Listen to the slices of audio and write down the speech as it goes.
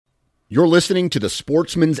You're listening to the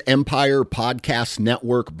Sportsman's Empire Podcast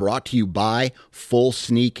Network, brought to you by Full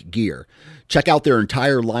Sneak Gear. Check out their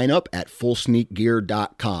entire lineup at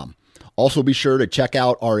fullsneakgear.com. Also be sure to check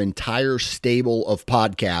out our entire stable of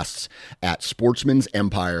podcasts at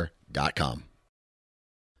sportsmansempire.com.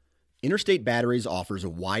 Interstate Batteries offers a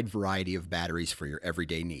wide variety of batteries for your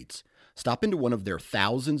everyday needs. Stop into one of their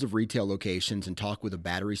thousands of retail locations and talk with a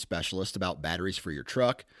battery specialist about batteries for your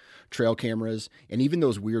truck, trail cameras, and even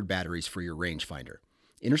those weird batteries for your rangefinder.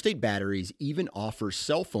 Interstate Batteries even offers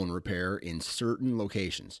cell phone repair in certain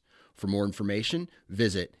locations. For more information,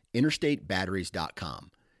 visit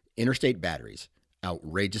interstatebatteries.com. Interstate Batteries,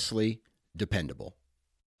 outrageously dependable.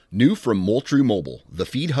 New from Moultrie Mobile, the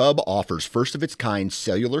Feed Hub offers first-of-its-kind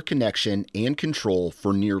cellular connection and control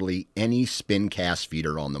for nearly any spin cast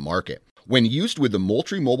feeder on the market. When used with the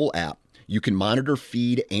Moultrie Mobile app, you can monitor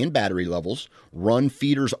feed and battery levels, run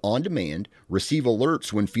feeders on demand, receive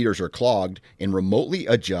alerts when feeders are clogged, and remotely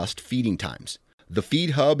adjust feeding times. The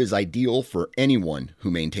Feed Hub is ideal for anyone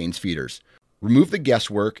who maintains feeders. Remove the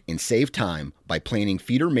guesswork and save time by planning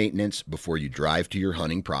feeder maintenance before you drive to your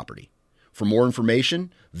hunting property. For more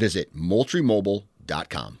information, visit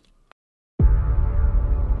MoultrieMobile.com.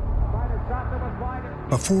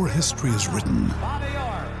 Before history is written,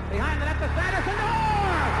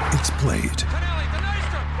 it's played.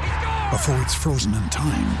 Before it's frozen in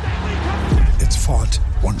time, it's fought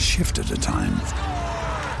one shift at a time.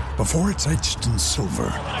 Before it's etched in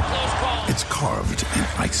silver, it's carved in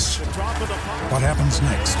ice. What happens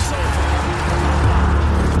next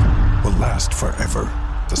will last forever.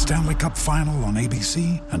 The Stanley Cup Final on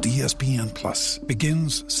ABC and ESPN Plus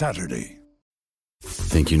begins Saturday.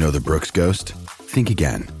 Think you know the Brooks Ghost? Think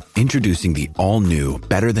again. Introducing the all-new,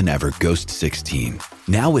 better-than-ever Ghost 16.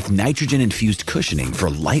 Now with nitrogen-infused cushioning for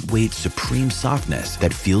lightweight, supreme softness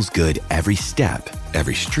that feels good every step,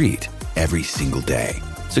 every street, every single day.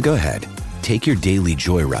 So go ahead, take your daily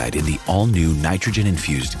joyride in the all-new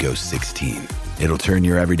nitrogen-infused Ghost 16. It'll turn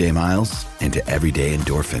your everyday miles into everyday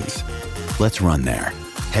endorphins. Let's run there.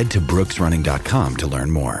 Head to brooksrunning.com to learn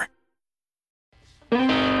more.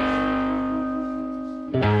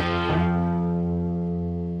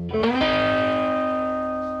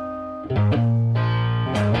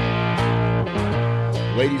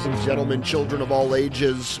 Ladies and gentlemen, children of all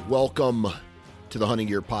ages, welcome to the Hunting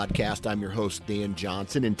Gear Podcast. I'm your host, Dan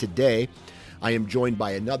Johnson, and today I am joined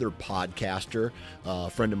by another podcaster,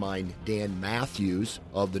 a friend of mine, Dan Matthews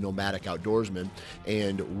of the Nomadic Outdoorsman,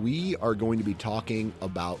 and we are going to be talking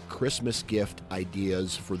about Christmas gift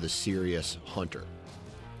ideas for the serious hunter.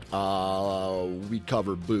 We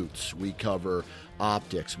cover boots, we cover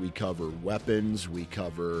optics, we cover weapons, we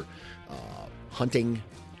cover hunting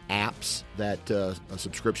apps, that a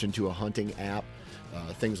subscription to a hunting app,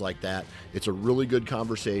 things like that. It's a really good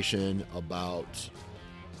conversation about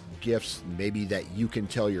gifts maybe that you can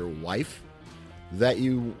tell your wife that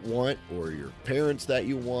you want, or your parents that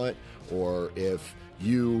you want, or if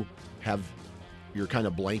you're kind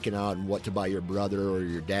of blanking out on what to buy your brother or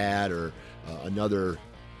your dad or another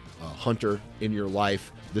hunter in your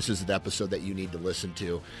life, this is the episode that you need to listen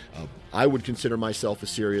to. I would consider myself a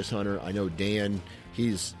serious hunter. I know Dan,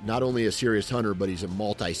 he's not only a serious hunter, but he's a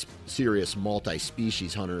multi-species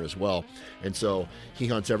hunter as well. And so he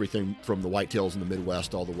hunts everything from the whitetails in the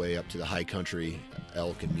Midwest all the way up to the high country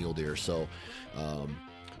elk and mule deer. So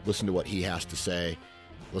listen to what he has to say,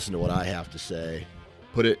 listen to what I have to say,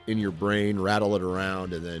 put it in your brain, rattle it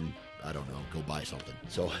around, and then, I don't know, go buy something.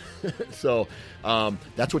 So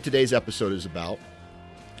that's what today's episode is about.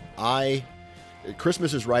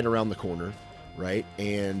 Christmas is right around the corner, right?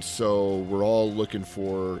 And so we're all looking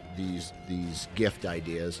for these gift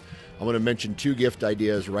ideas. I'm going to mention two gift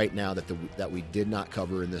ideas right now that we did not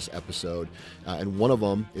cover in this episode. And one of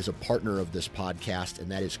them is a partner of this podcast, and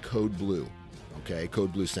that is Code Blue. Okay,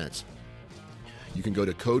 Code Blue Scents. You can go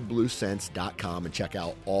to codebluescents.com and check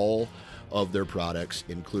out all of their products,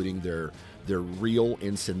 including their real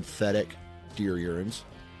and synthetic deer urines.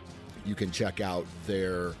 You can check out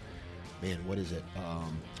their scent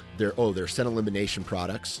elimination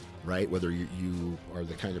products, right? Whether you are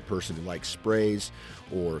the kind of person who likes sprays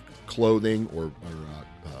or clothing or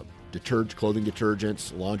clothing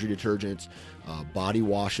detergents, laundry detergents, body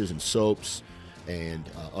washes and soaps, and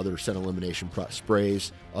other scent elimination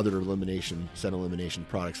sprays, other scent elimination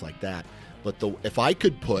products like that. But if I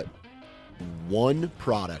could put one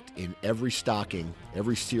product in every stocking,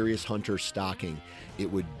 every serious hunter stocking,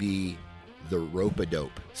 it would be the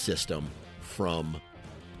Rope-A-Dope system from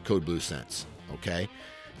Code Blue Scents. Okay,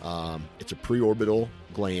 it's a preorbital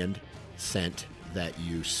gland scent that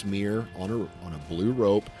you smear on a blue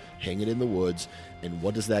rope, hang it in the woods, and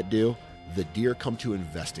what does that do? The deer come to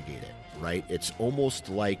investigate it, right? It's almost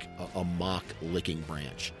like a mock licking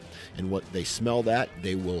branch. And what they smell that,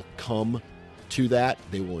 they will come to that,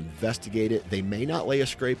 they will investigate it. They may not lay a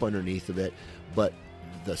scrape underneath of it, but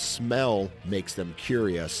the smell makes them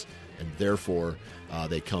curious, and therefore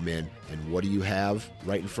they come in. And what do you have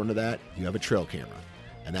right in front of that? You have a trail camera,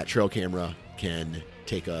 and that trail camera can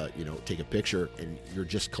take a picture, and you're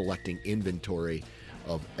just collecting inventory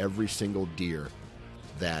of every single deer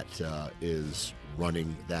that is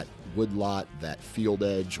running that woodlot, that field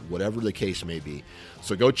edge, whatever the case may be.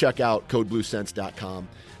 So go check out codebluesense.com.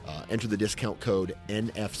 Enter the discount code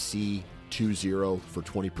NFC20 for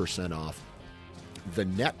 20% off. The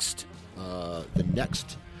next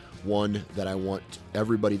one that I want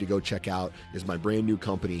everybody to go check out is my brand new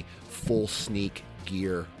company,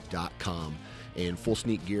 FullSneakGear.com. And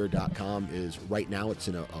FullSneakGear.com is right now it's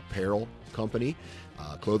an apparel company,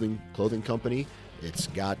 clothing company. It's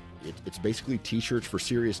basically t-shirts for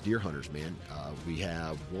serious deer hunters, man. We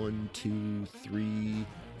have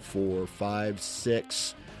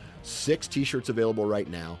 6 t-shirts available right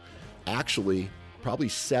now. Actually, probably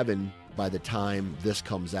 7 by the time this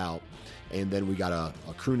comes out. And then we got a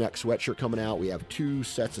crew neck sweatshirt coming out. We have 2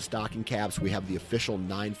 sets of stocking caps. We have the official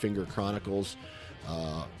Nine Finger Chronicles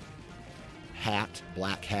hat,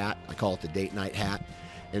 black hat. I call it the date night hat.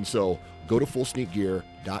 And so go to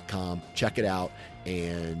FullSneakGear.com, check it out,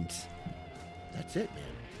 and that's it, man.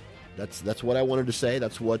 That's what I wanted to say.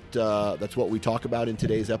 That's what we talk about in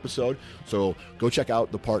today's episode. So go check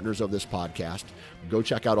out the partners of this podcast. Go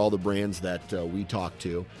check out all the brands that we talk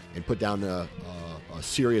to, and put down a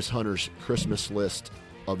Serious Hunters Christmas list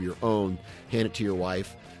of your own. Hand it to your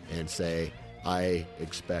wife and say, I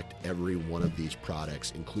expect every one of these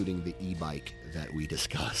products, including the e-bike that we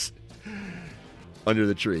discuss, under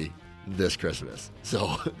the tree this Christmas.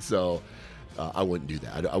 So I wouldn't do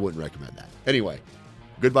that. I wouldn't recommend that. Anyway,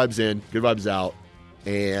 good vibes in, good vibes out,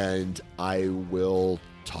 and I will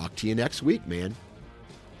talk to you next week, man.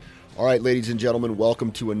 All right, ladies and gentlemen,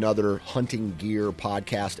 welcome to another Hunting Gear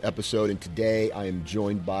podcast episode, and today I am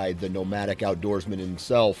joined by the nomadic outdoorsman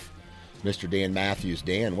himself, Mr. Dan Matthews.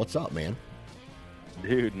 Dan, what's up, man?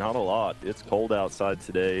 Dude, not a lot. It's cold outside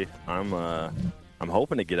today. I'm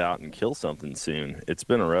hoping to get out and kill something soon. It's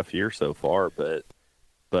been a rough year so far, but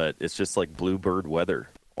it's just like bluebird weather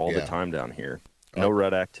all the time down here. No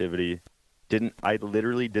rut activity. I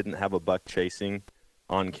literally didn't have a buck chasing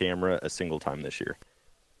on camera a single time this year.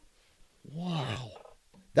 Wow.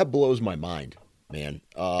 That blows my mind, man.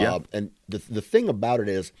 Yeah. And the thing about it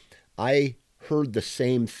is, I heard the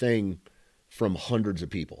same thing from hundreds of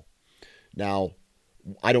people. Now,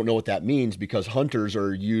 I don't know what that means, because hunters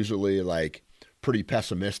are usually like pretty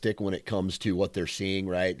pessimistic when it comes to what they're seeing,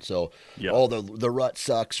 right? So, the rut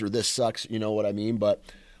sucks, or this sucks, you know what I mean? But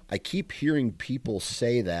I keep hearing people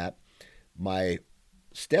say that. My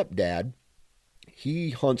stepdad, he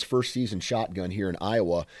hunts first season shotgun here in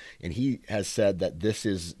Iowa, and he has said that this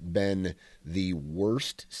has been the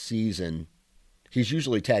worst season. He's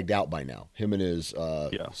usually tagged out by now. Him and his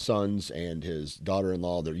sons and his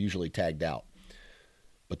daughter-in-law, they're usually tagged out.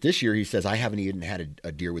 But this year, he says, I haven't even had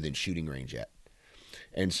a deer within shooting range yet.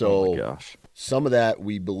 And so some of that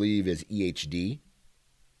we believe is EHD.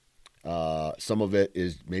 Some of it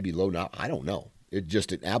is maybe low. Now, I don't know. It's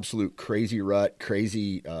just an absolute crazy rut,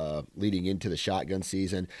 crazy leading into the shotgun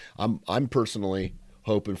season. I'm personally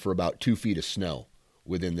hoping for about 2 feet of snow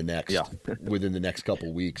within the next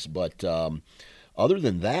couple weeks. But other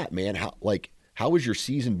than that, man, how has your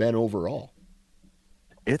season been overall?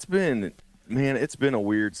 It's been a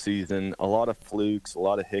weird season. A lot of flukes, a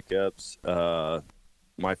lot of hiccups.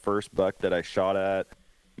 My first buck that I shot at,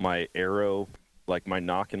 my arrow, like my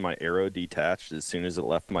nock and my arrow detached as soon as it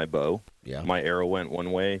left my bow. Yeah. My arrow went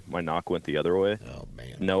one way, my nock went the other way. Oh,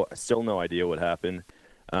 man. Still no idea what happened.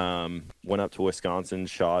 Went up to Wisconsin,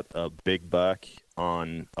 shot a big buck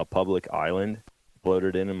on a public island,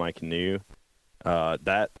 floated in my canoe.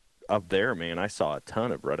 That up there, man, I saw a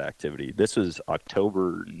ton of rut activity. This was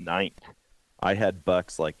October 9th. I had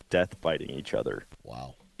bucks like death biting each other.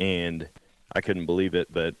 Wow. And I couldn't believe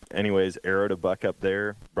it. But anyways, arrowed a buck up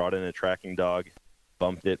there, brought in a tracking dog,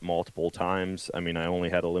 bumped it multiple times. I mean, I only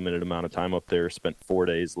had a limited amount of time up there, spent 4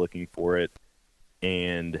 days looking for it,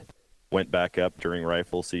 and went back up during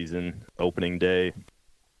rifle season, opening day.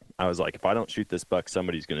 I was like, if I don't shoot this buck,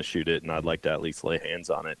 somebody's going to shoot it, and I'd like to at least lay hands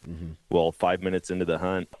on it. Mm-hmm. Well, 5 minutes into the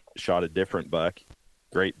hunt, shot a different buck,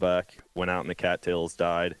 great buck, went out in the cattails,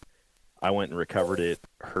 died. I went and recovered it,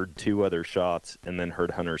 heard 2 other shots, and then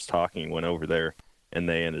heard hunters talking, went over there. and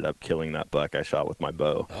they ended up killing that buck I shot with my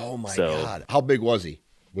bow. Oh my God. How big was he?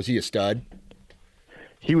 Was he a stud?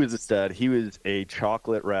 He was a stud. He was a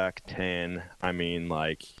chocolate rack 10. I mean,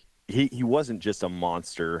 like, he wasn't just a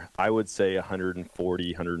monster. I would say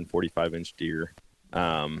 140, 145 inch deer.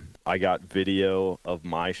 I got video of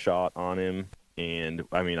my shot on him, and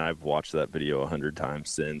I mean, I've watched that video 100 times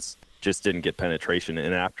since. Just didn't get penetration.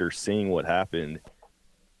 And after seeing what happened,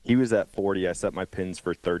 he was at 40. I set my pins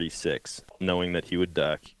for 36, knowing that he would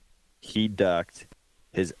duck. He ducked.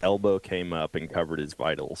 His elbow came up and covered his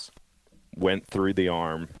vitals. Went through the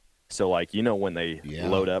arm. So, like, you know, when they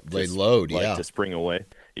load up, to spring away.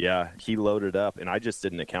 Yeah, he loaded up, and I just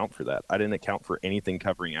didn't account for that. I didn't account for anything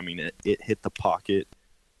covering. I mean, it hit the pocket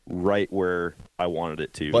right where I wanted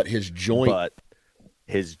it to. But his joint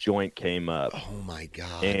came up. Oh my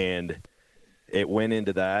God. And it went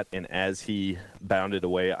into that, and as he bounded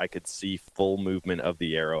away, I could see full movement of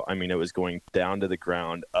the arrow. I mean, it was going down to the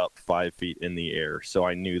ground, up 5 feet in the air, so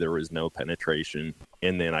I knew there was no penetration.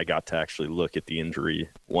 And then I got to actually look at the injury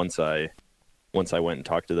once I went and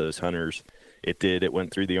talked to those hunters. It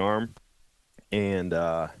went through the arm and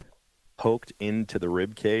poked into the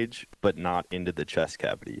rib cage, but not into the chest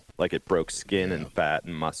cavity. Like, it broke skin and fat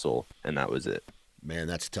and muscle, and that was it. Man,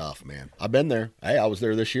 that's tough, man. I've been there. Hey, I was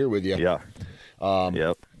there this year with you. Yeah.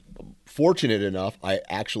 Yep. Fortunate enough, I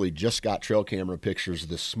actually just got trail camera pictures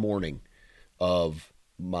this morning of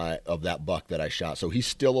that buck that I shot. So he's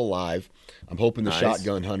still alive. I'm hoping the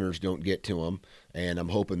shotgun hunters don't get to him, and I'm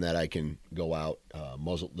hoping that I can go out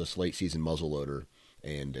this late season muzzleloader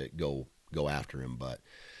and go after him. But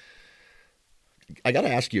I got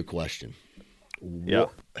to ask you a question. Yeah.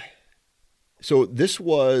 So this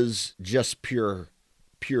was just pure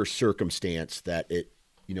circumstance that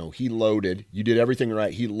he loaded. You did everything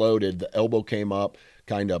right. He loaded. The elbow came up,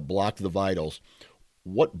 kind of blocked the vitals.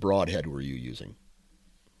 What broadhead were you using?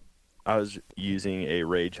 I was using a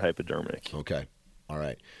Rage hypodermic. Okay. All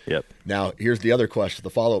right. Yep. Now, here's the other question, the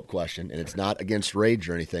follow-up question, and it's not against Rage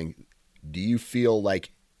or anything. Do you feel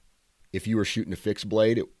like if you were shooting a fixed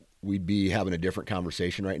blade, we'd be having a different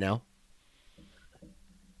conversation right now?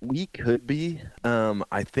 We could be.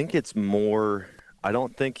 I think it's more, I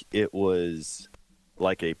don't think it was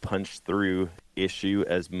like a punch through issue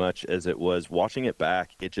as much as it was watching it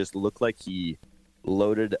back. It just looked like he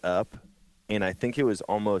loaded up, and I think it was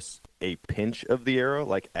almost a pinch of the arrow.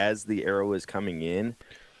 Like, as the arrow was coming in,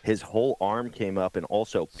 his whole arm came up and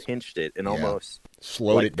also pinched it and almost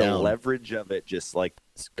slowed it down. The leverage of it just like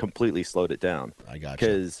completely slowed it down. I got you.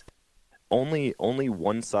 Because only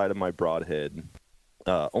one side of my broadhead,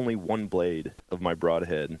 only one blade of my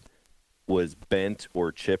broadhead was bent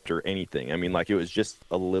or chipped or anything. I mean, like, it was just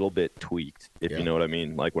a little bit tweaked, if you know what I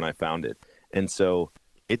mean, like when I found it. And so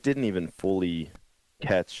it didn't even fully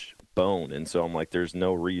catch bone. And so I'm like, there's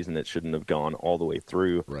no reason it shouldn't have gone all the way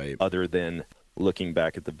through. Right. Other than looking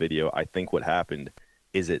back at the video, I think what happened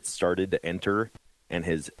is it started to enter and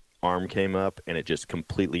his arm came up and it just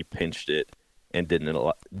completely pinched it and didn't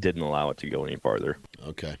allow it to go any farther.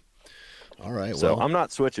 Okay. All right. So I'm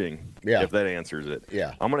not switching, if that answers it.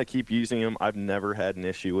 Yeah. I'm going to keep using them. I've never had an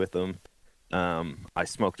issue with them. I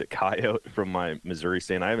smoked a coyote from my Missouri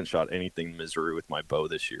stand. I haven't shot anything in Missouri with my bow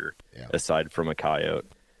this year, aside from a coyote.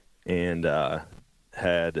 And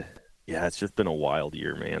it's just been a wild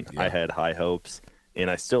year, man. I had high hopes, and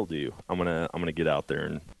I still do. I'm gonna get out there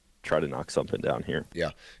and try to knock something down here.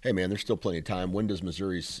 Yeah. Hey, man, there's still plenty of time. When does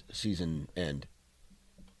Missouri's season end?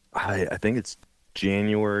 I think it's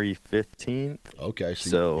January 15th. Okay.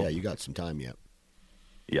 So you got some time yet.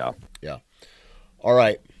 Yeah. Yeah. All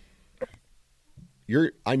right.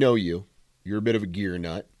 I know you. You're a bit of a gear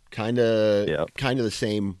nut. Kind of the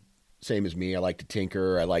same as me. I like to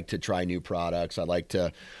tinker. I like to try new products. I like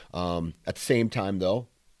to, at the same time though,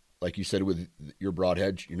 like you said with your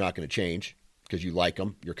broadheads, you're not going to change because you like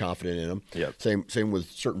them. You're confident in them. Yep. Same with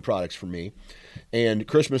certain products for me. And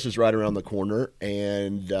Christmas is right around the corner,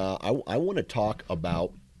 and I want to talk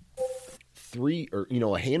about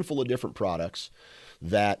a handful of different products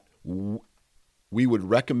that we would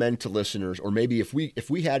recommend to listeners, or maybe if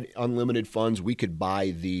we had unlimited funds, we could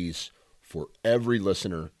buy these for every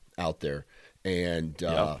listener out there and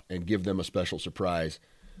give them a special surprise.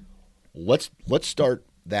 Let's start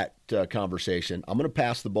that conversation. I'm going to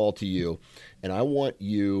pass the ball to you, and I want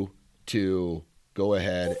you to go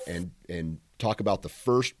ahead and talk about the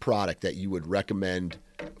first product that you would recommend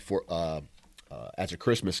for as a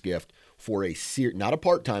Christmas gift for not a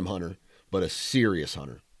part-time hunter, but a serious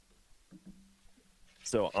hunter.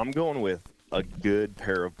 So I'm going with a good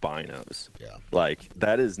pair of binos. Yeah. Like,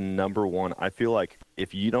 that is number one. I feel like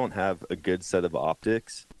if you don't have a good set of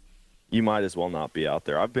optics, you might as well not be out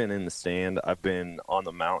there. I've been in the stand. I've been on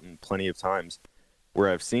the mountain plenty of times where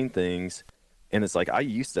I've seen things, and it's like I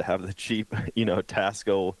used to have the cheap,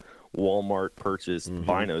 Tasco, Walmart purchased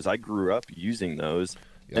binos. I grew up using those.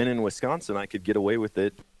 Yep. And in Wisconsin, I could get away with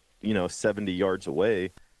it, 70 yards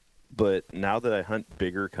away. But now that I hunt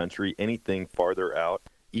bigger country, anything farther out,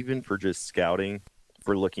 even for just scouting,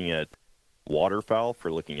 for looking at waterfowl, for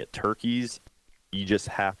looking at turkeys, you just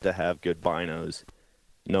have to have good binos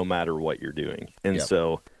no matter what you're doing. And Yep.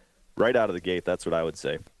 so right out of the gate, that's what I would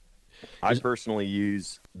say. I personally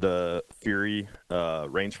use the Fury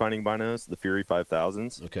range-finding binos, the Fury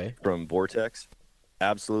 5000s Okay. from Vortex.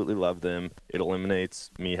 Absolutely love them. It eliminates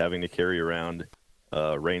me having to carry around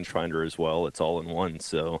a rangefinder as well. It's all in one.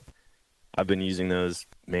 So I've been using those,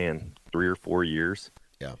 3 or 4 years.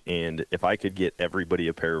 Yeah. And if I could get everybody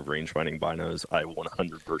a pair of range-finding binos, I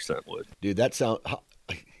 100% would. Dude, that's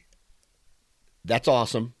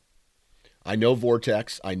awesome. I know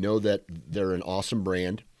Vortex. I know that they're an awesome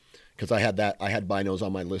brand because I had binos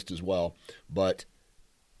on my list as well. But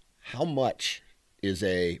how much is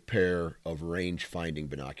a pair of range-finding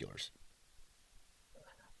binoculars?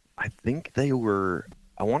 I think I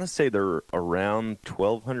want to say they're around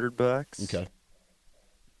 $1,200. Okay.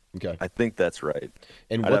 I think that's right.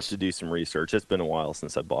 And I'd have to do some research. It's been a while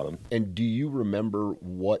since I bought them. And do you remember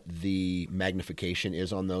what the magnification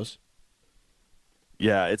is on those?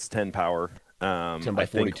 Yeah, it's 10 power. 10 by 42? I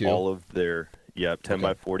think all of their, 10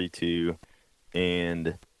 by 42.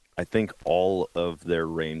 And I think all of their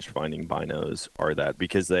range-finding binos are that,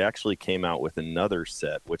 because they actually came out with another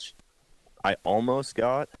set, which I almost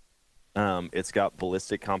got. It's got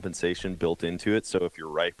ballistic compensation built into it, so if you're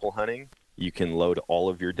rifle hunting, you can load all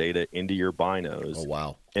of your data into your binos. Oh,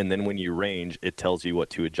 wow. And then when you range, it tells you what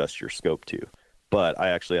to adjust your scope to. But I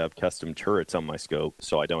actually have custom turrets on my scope,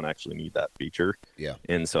 so I don't actually need that feature. Yeah.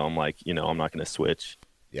 And so I'm like, I'm not going to switch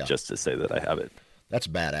just to say that I have it. That's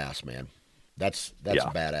badass, man. That's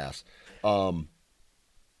Yeah. badass. I'm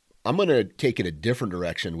going to take it a different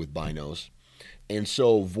direction with binos. And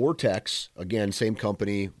so Vortex, again, same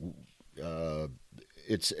company. They're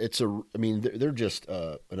just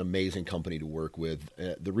an amazing company to work with.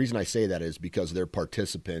 The reason I say that is because they're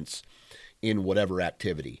participants in whatever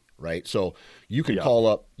activity, right? So you can call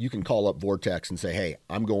up Vortex and say, "Hey,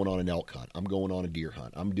 I'm going on an elk hunt. I'm going on a deer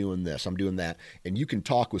hunt. I'm doing this. I'm doing that." And you can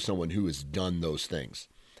talk with someone who has done those things,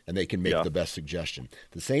 and they can make the best suggestion.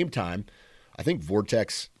 At the same time, I think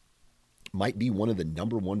Vortex might be one of the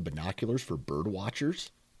number one binoculars for bird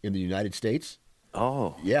watchers in the United States.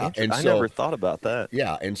 Oh, yeah. And I so, never thought about that.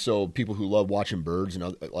 Yeah, and so people who love watching birds and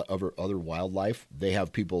other wildlife, they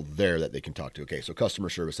have people there that they can talk to. Okay, so customer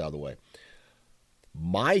service out of the way.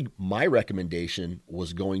 My recommendation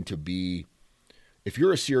was going to be, if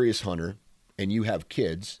you're a serious hunter and you have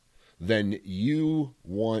kids, then you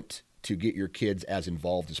want to get your kids as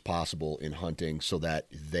involved as possible in hunting so that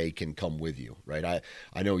they can come with you, right?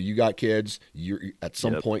 I know you got kids. At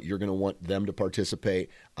some point you're going to want them to participate.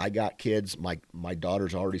 I got kids. My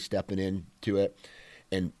daughter's already stepping into it.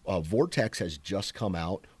 And Vortex has just come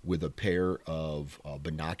out with a pair of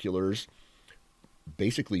binoculars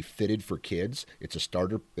basically fitted for kids. It's a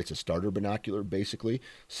starter binocular, basically.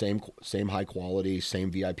 Same high quality, same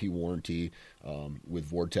VIP warranty with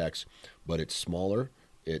Vortex, but it's smaller.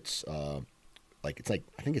 It's I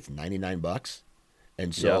think it's $99,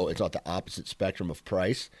 and so it's at the opposite spectrum of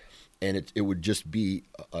price, and it would just be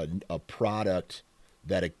a product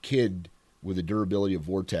that a kid with the durability of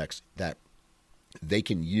Vortex that they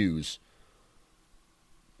can use,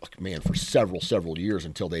 for several years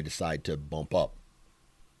until they decide to bump up.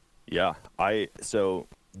 Yeah, so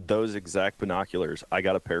those exact binoculars, I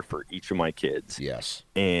got a pair for each of my kids. Yes.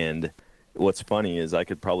 And what's funny is I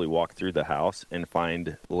could probably walk through the house and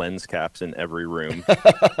find lens caps in every room,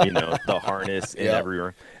 the harness in every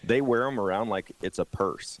room. They wear them around like it's a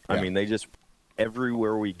purse. Yeah. I mean, they just,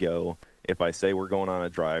 everywhere we go, if I say we're going on a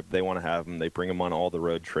drive, they want to have them. They bring them on all the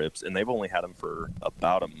road trips, and they've only had them for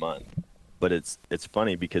about a month. But it's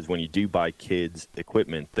funny because when you do buy kids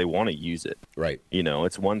equipment, they want to use it. Right.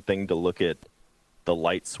 It's one thing to look at the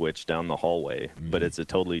light switch down the hallway, but it's a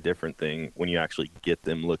totally different thing when you actually get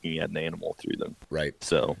them looking at an animal through them. Right.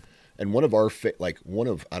 So, and one of our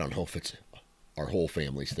I don't know if it's our whole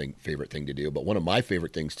family's favorite thing to do, but one of my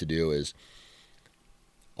favorite things to do is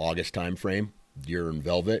August time frame. Deer in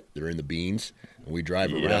velvet, they're in the beans, and we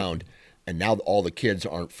drive around. And now all the kids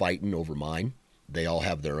aren't fighting over mine; they all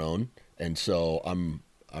have their own. And so I'm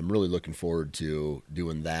really looking forward to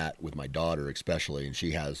doing that with my daughter, especially.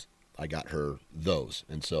 And I got her those.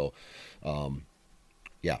 And so,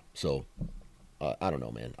 so I don't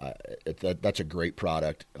know, man. That's a great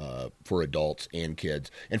product for adults and kids.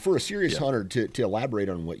 And for a serious hunter, to elaborate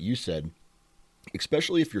on what you said,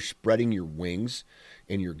 especially if you're spreading your wings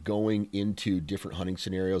and you're going into different hunting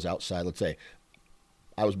scenarios outside. Let's say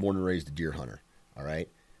I was born and raised a deer hunter, all right?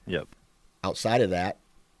 Yep. Outside of that,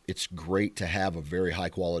 it's great to have a very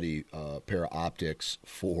high-quality pair of optics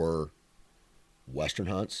for Western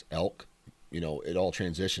hunts, elk. It all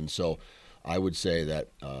transitions. So I would say that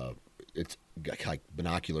it's like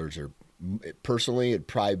binoculars are, personally, it'd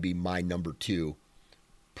probably be my number 2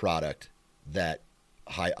 product that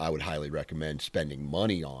I would highly recommend spending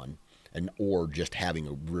money on, or just having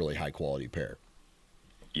a really high-quality pair.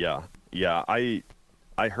 Yeah. I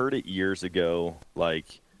heard it years ago,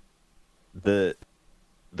 like the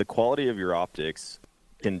quality of your optics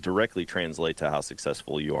can directly translate to how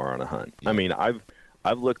successful you are on a hunt. Yeah. I mean,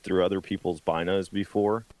 I've looked through other people's binos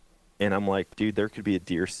before, and I'm like, dude, there could be a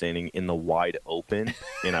deer standing in the wide open,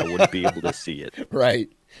 and I wouldn't be able to see it. Right.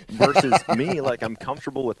 Versus me, like, I'm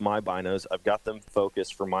comfortable with my binos. I've got them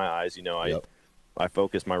focused for my eyes. I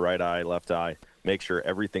focus my right eye, left eye, make sure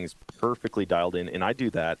everything's perfectly dialed in. And I do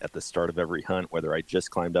that at the start of every hunt, whether I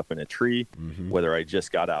just climbed up in a tree, whether I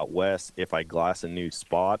just got out west, if I glass a new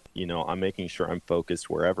spot, I'm making sure I'm focused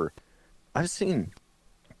wherever. I've seen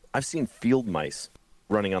field mice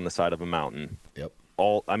running on the side of a mountain. Yep.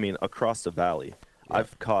 Across the valley. Yep.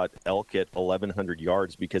 I've caught elk at 1,100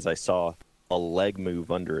 yards because I saw a leg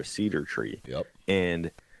move under a cedar tree. Yep.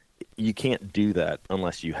 And you can't do that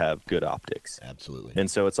unless you have good optics. Absolutely. And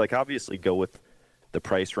so it's like, obviously go with the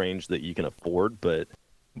price range that you can afford, but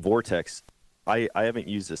Vortex, I haven't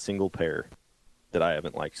used a single pair that I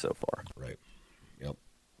haven't liked so far. Right. Yep.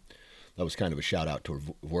 That was kind of a shout out to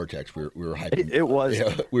Vortex. We were hyping. It was.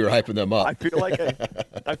 Yeah, we were hyping them up. I feel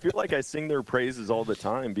like I sing their praises all the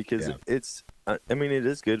time because it's. It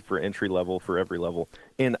is good for entry level, for every level,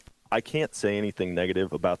 and I can't say anything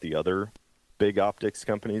negative about the other big optics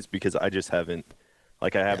companies because I just haven't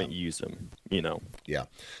used them. Yeah,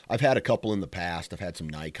 I've had a couple in the past. I've had some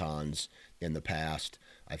Nikons in the past.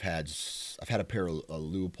 I've had a pair of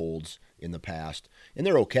Leopolds in the past, and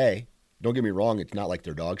they're okay. Don't get me wrong; it's not like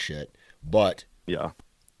they're dog shit, but yeah,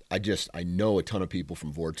 I know a ton of people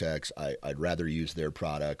from Vortex. I'd rather use their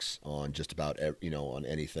products on just about on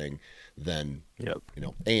anything than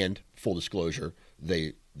And full disclosure,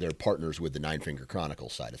 they're partners with the Nine Finger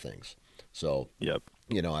Chronicles side of things. So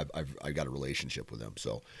I've got a relationship with them.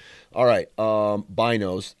 So, all right,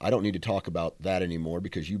 binos. I don't need to talk about that anymore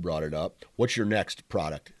because you brought it up. What's your next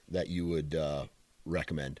product that you would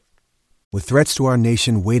recommend? With threats to our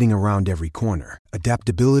nation waiting around every corner,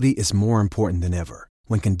 adaptability is more important than ever.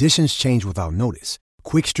 When conditions change without notice,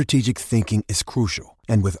 quick strategic thinking is crucial.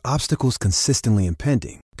 And with obstacles consistently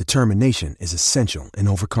impending, determination is essential in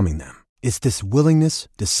overcoming them. It's this willingness,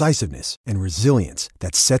 decisiveness, and resilience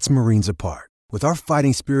that sets Marines apart. With our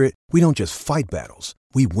fighting spirit, we don't just fight battles,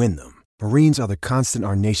 we win them. Marines are the constant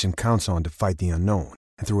our nation counts on to fight the unknown.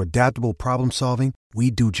 And through adaptable problem solving,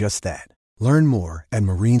 we do just that. Learn more at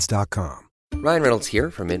marines.com. Ryan Reynolds here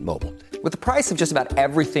from Mint Mobile. With the price of just about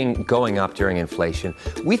everything going up during inflation,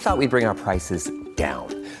 we thought we'd bring our prices down.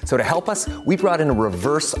 So to help us, we brought in a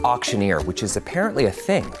reverse auctioneer, which is apparently a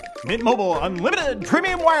thing. Mint Mobile Unlimited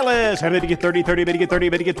Premium Wireless. How to get 30, 30, how to get 30,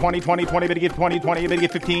 how to get 20, 20, 20, how to get 20, 20, how to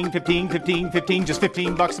get 15, 15, 15, 15, just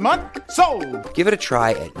 $15 a month? Sold! Give it a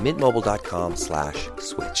try at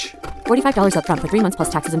mintmobile.com/switch. $45 up front for 3 months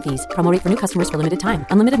plus taxes and fees. Promo rate for new customers for limited time.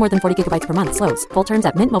 Unlimited more than 40 gigabytes per month. Slows full terms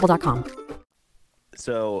at mintmobile.com.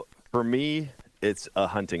 So for me, it's a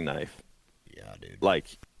hunting knife. Yeah, dude.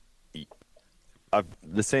 Like,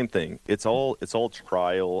 the same thing. It's all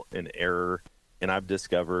trial and error, and I've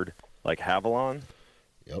discovered, like Havalon,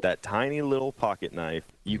 that tiny little pocket knife,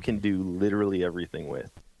 you can do literally everything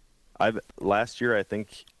with. Last year, I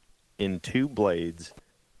think, in 2 blades,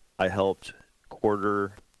 I helped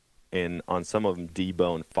quarter and on some of them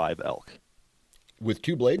debone 5 elk. With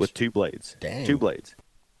 2 blades? With 2 blades. Dang. 2 blades.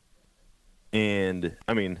 And,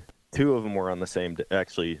 2 of them were on the same day.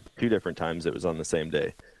 Actually, 2 different times it was on the same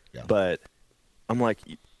day. Yeah. But I'm like,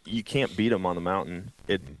 you can't beat them on the mountain.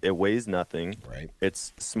 It weighs nothing. Right.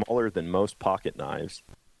 It's smaller than most pocket knives.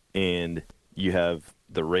 And you have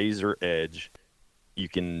the razor edge. You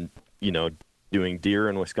can, doing deer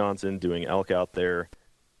in Wisconsin, doing elk out there,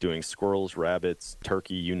 doing squirrels, rabbits,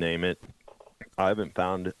 turkey, you name it. I haven't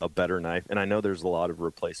found a better knife, and I know there's a lot of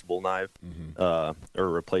replaceable knife or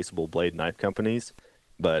replaceable blade knife companies,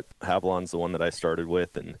 but Havalon's the one that I started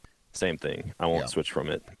with, and same thing. I won't switch from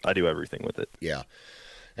it. I do everything with it. Yeah.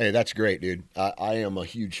 Hey, that's great, dude. I am a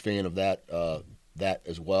huge fan of that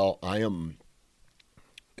as well.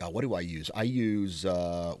 God, what do I use? I use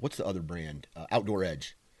what's the other brand? Outdoor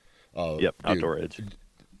Edge. Yep, Outdoor Edge.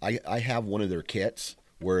 I have one of their kits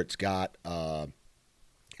where it's got the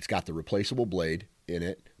replaceable blade in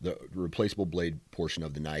it, the replaceable blade portion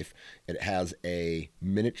of the knife. It has a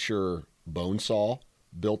miniature bone saw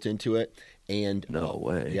built into it, and no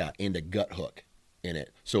way. Yeah, and a gut hook in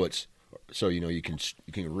it. So you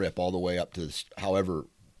can rip all the way up to however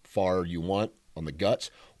far you want on the guts,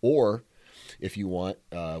 or if you want,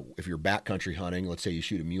 if you're backcountry hunting, let's say you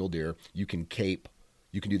shoot a mule deer, you can cape.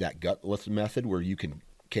 You can do that gut lift method where you can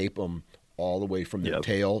cape them all the way from the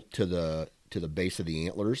tail to the base of the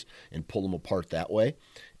antlers and pull them apart that way,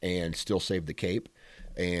 and still save the cape.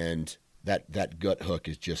 And that gut hook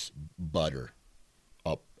is just butter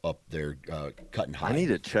up there, cutting high. I need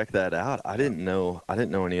to check that out. I didn't know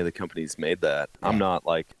any of the companies made that. Yeah. I'm not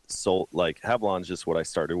Havalon's just what I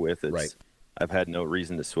started with. It's, right. I've had no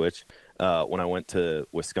reason to switch. When I went to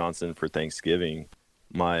Wisconsin for Thanksgiving,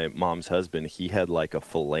 my mom's husband, he had like a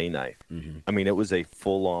fillet knife. Mm-hmm. I mean, it was a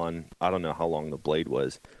full on, I don't know how long the blade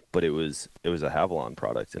was, but it was a Havalon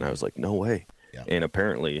product. And I was like, no way. Yeah. And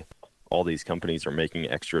apparently all these companies are making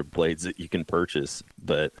extra blades that you can purchase.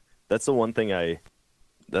 But that's the one thing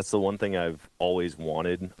I've always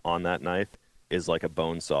wanted on that knife is like a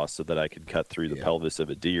bone saw, so that I could cut through the pelvis of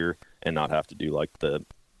a deer and not have to do like the,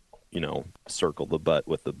 circle the butt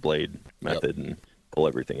with the blade method and pull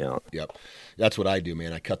everything out. Yep. That's what I do,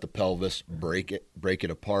 man. I cut the pelvis, break it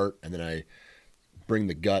apart, and then I bring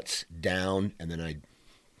the guts down, and then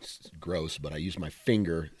it's gross, but I use my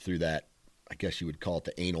finger through that, I guess you would call it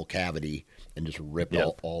the anal cavity, and just rip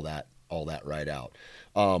all that right out.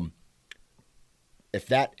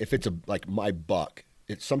 If it's like my buck,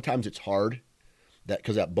 sometimes it's hard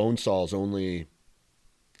because that bone saw is only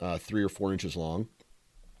 3 or 4 inches long.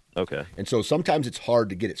 Okay. And so sometimes it's hard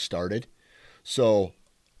to get it started. So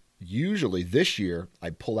usually this year I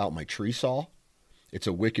pull out my tree saw. It's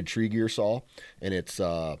a Wicked Tree Gear saw, and it's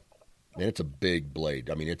a big blade.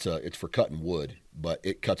 I mean, it's for cutting wood, but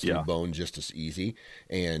it cuts through bone just as easy.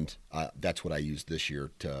 And that's what I used this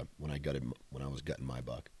year when I was gutting my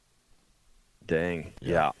buck. Dang.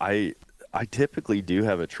 Yeah. I typically do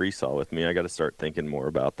have a tree saw with me. I got to start thinking more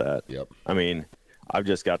about that. Yep. I mean, I've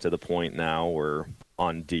just got to the point now where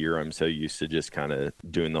on deer, I'm so used to just kind of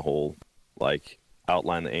doing the whole, like,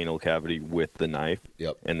 outline the anal cavity with the knife.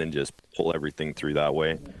 Yep. And then just pull everything through that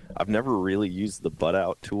way. I've never really used the butt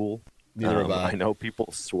out tool. Neither have I. I know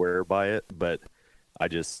people swear by it, but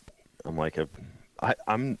I'm like,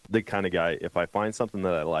 I'm the kind of guy, if I find something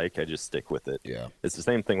that I like, I just stick with it. Yeah. It's the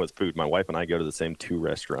same thing with food. My wife and I go to the same 2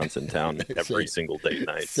 restaurants in town every single date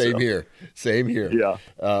night. Same here. Yeah.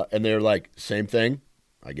 And they're like, same thing,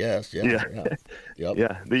 I guess. Yeah. Yep.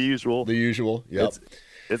 Yeah. The usual. Yep.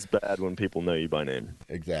 It's bad when people know you by name.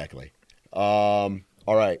 Exactly. All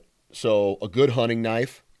right. So a good hunting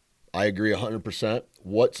knife. I agree 100%.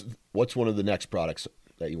 What's one of the next products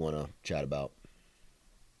that you want to chat about?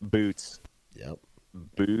 Boots. Yep.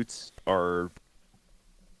 Boots are,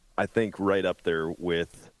 I think, right up there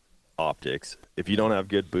with optics. If you don't have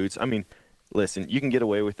good boots, I mean, listen, you can get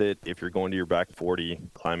away with it if you're going to your back 40,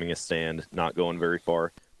 climbing a stand, not going very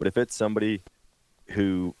far. But if it's somebody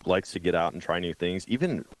who likes to get out and try new things,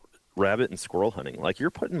 even rabbit and squirrel hunting, like,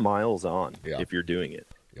 you're putting miles on if you're doing it.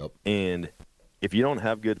 Yep. And if you don't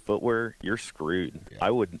have good footwear, you're screwed.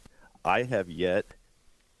 Yep. I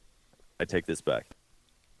take this back.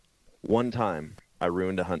 One time I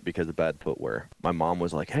ruined a hunt because of bad footwear. My mom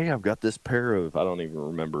was like, hey, I've got this pair of, I don't even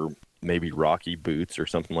remember, maybe Rocky boots or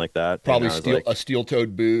something like that. Probably a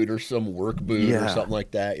steel-toed boot or some work boot or something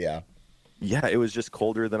like that. Yeah. Yeah, it was just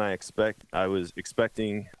colder than I was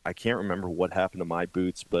expecting. I can't remember what happened to my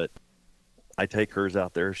boots, but I take hers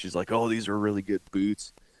out there. She's like, oh, these are really good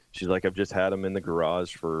boots. She's like, I've just had them in the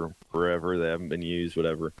garage for forever. They haven't been used,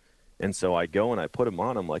 whatever. And so I go and I put them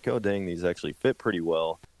on. I'm like, oh, dang, these actually fit pretty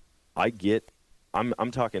well. I'm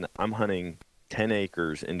hunting 10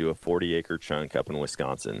 acres into a 40-acre chunk up in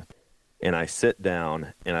Wisconsin. And I sit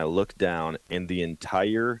down and I look down, and the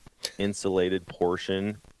entire insulated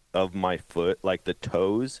portion of my foot, like the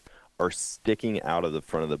toes, are sticking out of the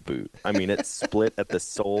front of the boot. I mean, it's split at the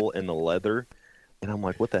sole and the leather. And I'm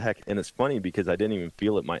like, what the heck? And it's funny because I didn't even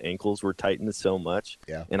feel it. My ankles were tightened so much.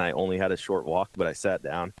 Yeah. And I only had a short walk, but I sat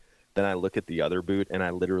down. Then I look at the other boot, and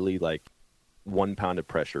I literally, like, 1 pound of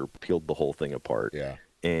pressure peeled the whole thing apart. Yeah.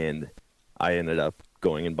 And I ended up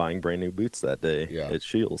going and buying brand new boots that day at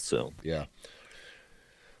Shields. So yeah,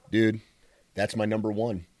 dude, that's my number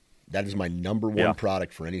one. That is my number one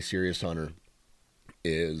product for any serious hunter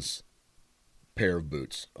is pair of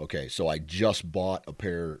boots. Okay, so I just bought a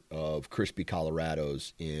pair of Crispy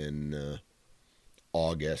Colorados in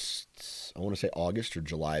August. I want to say August or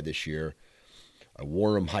July this year. I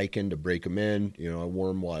wore them hiking to break them in. I wore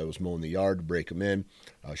them while I was mowing the yard to break them in,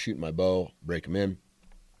 shooting my bow, break them in.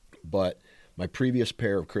 But my previous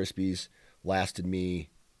pair of Crispies lasted me,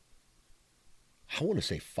 I want to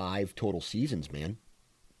say 5 total seasons, man.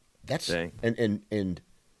 That's Dang. And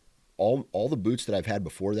all the boots that I've had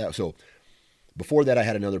before that. So before that, I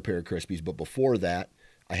had another pair of Crispies, but before that,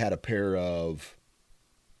 I had a pair of,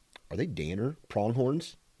 are they Danner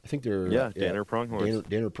pronghorns? I think they're Danner pronghorns.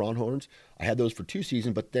 Danner pronghorns. I had those for 2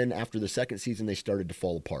 seasons, but then after the second season, they started to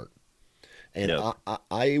fall apart. And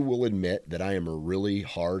I will admit that I am really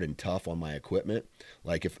hard and tough on my equipment.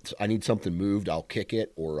 Like if I need something moved, I'll kick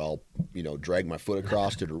it or I'll, drag my foot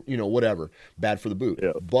across it or, whatever. Bad for the boot.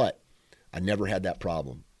 Yeah. But I never had that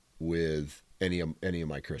problem with any of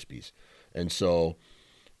my Crispies. And so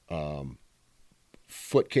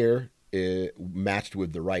foot care matched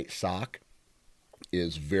with the right sock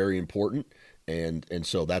is very important. And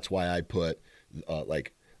so that's why I put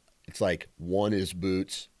it's like 1 is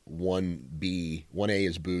boots, 1A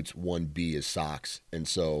is boots, 1B is socks. And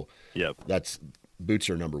so that's boots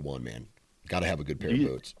are number 1, man. Got to have a good pair of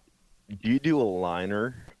boots. Do you do a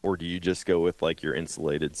liner or do you just go with like your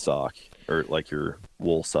insulated sock or like your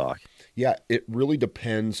wool sock? Yeah, it really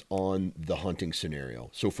depends on the hunting scenario.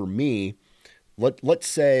 So for me, let's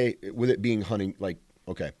say with it being hunting, like,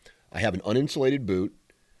 okay, I have an uninsulated boot.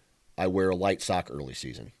 I wear a light sock early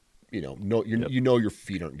season. You know your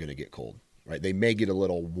feet aren't going to get cold, right? They may get a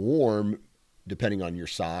little warm depending on your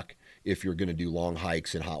sock if you're going to do long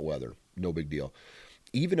hikes in hot weather. No big deal.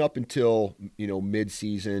 Even up until,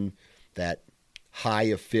 mid-season, that high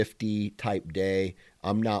of 50 type day,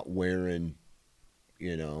 I'm not wearing,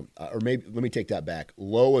 or maybe let me take that back.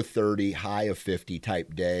 Low of 30, high of 50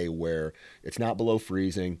 type day where it's not below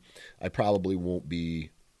freezing. I probably won't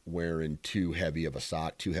be wearing too heavy of a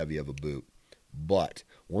sock, too heavy of a boot. But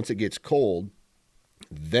once it gets cold,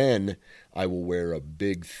 then I will wear a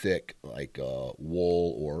big, thick, like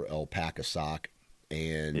wool or alpaca sock.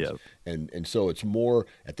 And so it's more,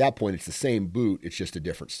 at that point, it's the same boot. It's just a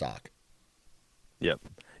different sock. Yep.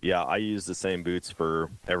 Yeah, I use the same boots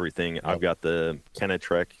for everything. Yep. I've got the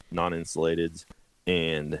Kenetrek non-insulateds,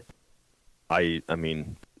 and I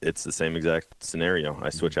mean, it's the same exact scenario. I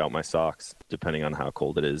switch out my socks depending on how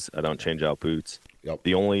cold it is. I don't change out boots. Yep.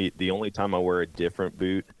 The only time I wear a different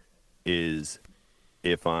boot is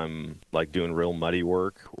if I'm like doing real muddy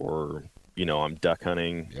work or I'm duck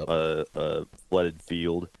hunting a flooded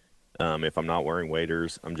field. If I'm not wearing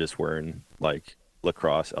waders, I'm just wearing like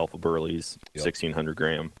Lacrosse Alpha Burleys, 1600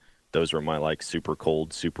 gram. Those are my like super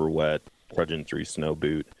cold, super wet, trudging through snow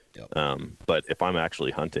boot. Yep. But if I'm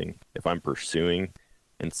actually hunting, if I'm pursuing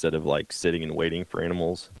instead of like sitting and waiting for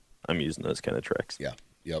animals, I'm using those kind of treks. Yeah.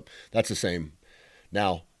 Yep. That's the same.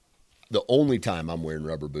 Now, the only time I'm wearing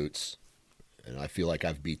rubber boots, and I feel like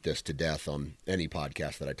I've beat this to death on any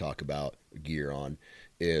podcast that I talk about gear on,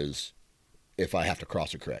 is if I have to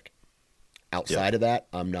cross a creek. Outside of that,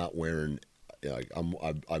 I'm not wearing.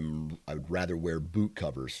 I'd rather wear boot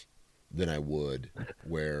covers than I would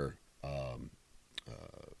wear.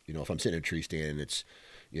 If I'm sitting in a tree stand and it's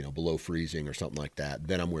below freezing or something like that,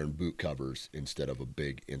 then I'm wearing boot covers instead of a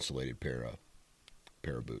big insulated pair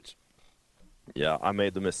of boots. Yeah, I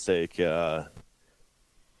made the mistake. Man,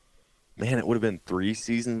 it would have been 3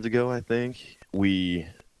 seasons ago, I think.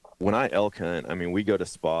 When I elk hunt, I mean, we go to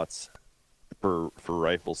spots for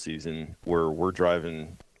rifle season where we're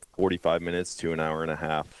driving 45 minutes to an hour and a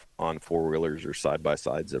half on 4-wheelers or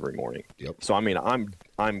side-by-sides every morning. Yep. So, I mean,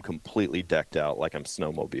 I'm completely decked out like I'm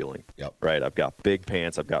snowmobiling. Yep. Right? I've got big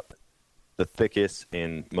pants. I've got the thickest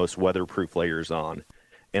and most weatherproof layers on,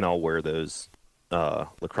 and I'll wear those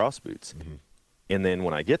Lacrosse boots. Mm-hmm. And then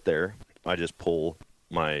when I get there, I just pull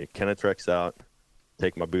my Kenetreks out,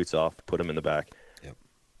 take my boots off, put them in the back. Yep.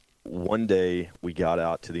 One day we got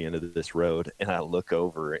out to the end of this road and I look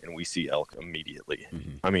over and we see elk immediately.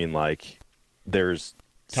 Mm-hmm. I mean, like there's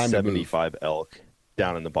 75 elk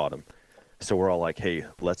down in the bottom. So we're all like, hey,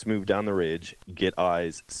 let's move down the ridge, get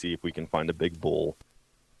eyes, see if we can find a big bull.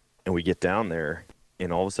 And we get down there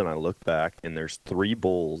and all of a sudden I look back and there's 3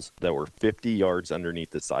 bulls that were 50 yards underneath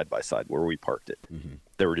the side-by-side where we parked it. Mm-hmm.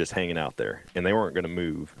 They were just hanging out there and they weren't going to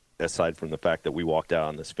move aside from the fact that we walked out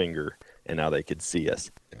on this finger and now they could see us.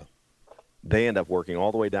 Yeah. They end up working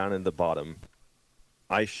all the way down in the bottom.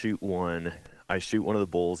 I shoot one of the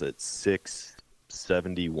bulls at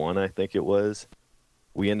 671, I think it was.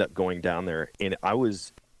 We end up going down there and I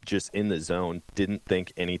was just in the zone, didn't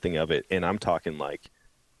think anything of it. And I'm talking like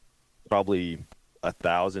probably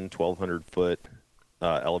 1,200 foot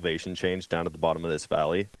elevation change down at the bottom of this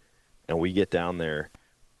valley. And we get down there,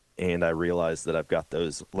 and I realize that I've got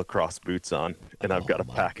those lacrosse boots on, and I've got to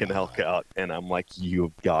pack an elk out. And I'm like,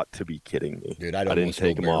 you've got to be kidding me. Dude, I didn't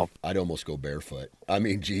take them off. I'd almost go barefoot. I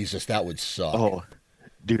mean, Jesus, that would suck. Oh,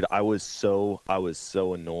 dude, I was so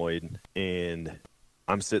annoyed, and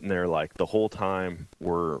I'm sitting there like the whole time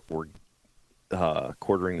we're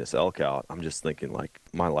quartering this elk out. I'm just thinking like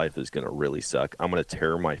my life is gonna really suck. I'm gonna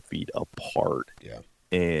tear my feet apart. Yeah.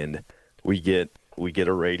 And we get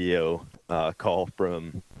a radio call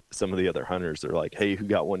from some of the other hunters. They're like, "Hey, who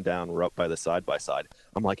got one down? We're up by the side by side."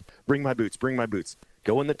 I'm like, bring my boots.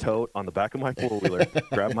 Go in the tote on the back of my 4-wheeler,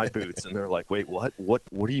 grab my boots. And they're like, "Wait, what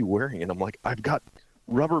are you wearing?" And I'm like, "I've got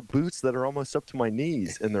rubber boots that are almost up to my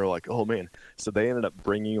knees." And they're like, "Oh man." So they ended up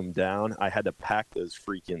bringing them down. I had to pack those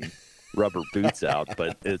freaking rubber boots out,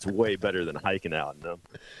 but it's way better than hiking out in them.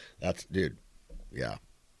 Dude, yeah,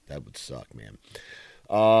 that would suck, man.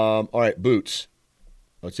 All right, boots.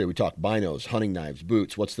 Let's say we talked binos, hunting knives,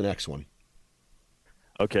 boots. What's the next one?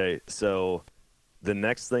 Okay, so the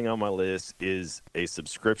next thing on my list is a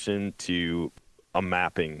subscription to a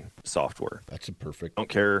mapping software. That's a perfect.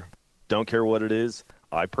 Don't care what it is.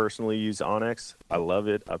 I personally use onX. I love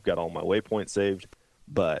it. I've got all my waypoints saved,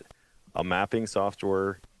 but a mapping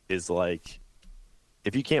software is like,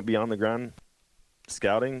 if you can't be on the ground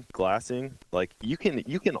scouting, glassing, like you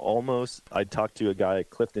can almost. I talked to a guy,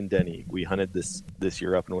 Clifton Denny. We hunted this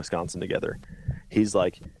year up in Wisconsin together. He's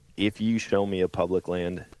like, if you show me a public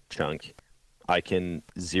land chunk, I can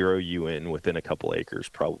zero you in within a couple acres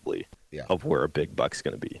probably of where a big buck's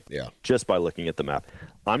going to be. Yeah. Just by looking at the map.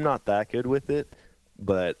 I'm not that good with it,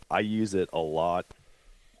 but I use it a lot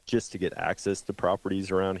just to get access to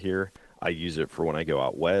properties around here. I use it for when I go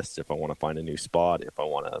out west, if I want to find a new spot, if I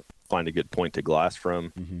want to find a good point to glass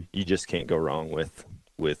from. Mm-hmm. You just can't go wrong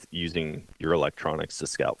with using your electronics to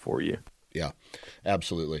scout for you. Yeah,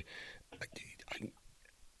 absolutely.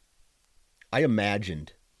 I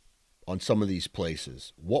imagined on some of these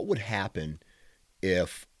places, what would happen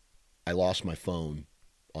if I lost my phone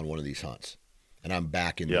on one of these hunts and I'm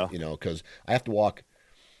back in, because I have to walk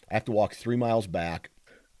 3 miles back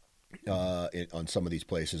on some of these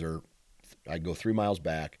places, or I go 3 miles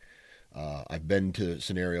back. I've been to a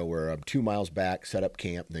scenario where I'm 2 miles back, set up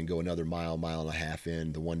camp, then go another mile and a half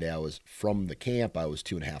in. The one day I was from the camp, I was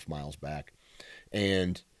 2.5 miles back.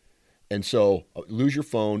 And so lose your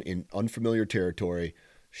phone in unfamiliar territory.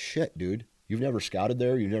 Shit, dude, you've never scouted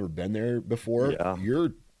there. You've never been there before. Yeah.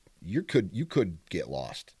 You could get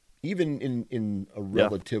lost, even in a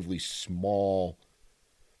relatively small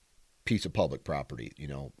piece of public property,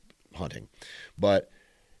 hunting. But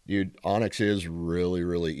dude, onX is really,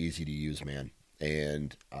 really easy to use, man.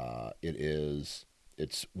 And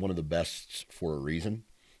it's one of the best for a reason.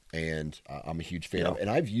 And I'm a huge fan of it. And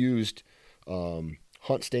I've used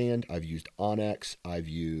Hunt Stand. I've used onX.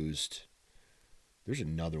 There's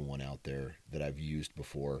another one out there that I've used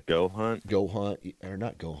before. Go Hunt, or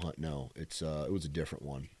not Go Hunt. No, it was a different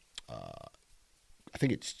one. I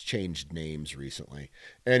think it's changed names recently.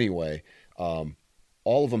 Anyway, all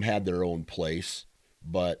of them had their own place,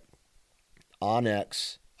 but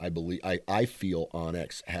onX, I feel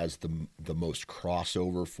onX has the most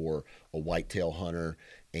crossover for a whitetail hunter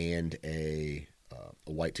and a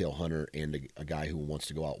guy who wants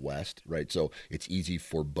to go out west, right? So it's easy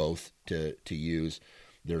for both to use.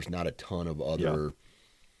 There's not a ton of other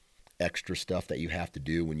extra stuff that you have to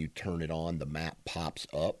do when you turn it on. The map pops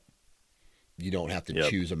up. You don't have to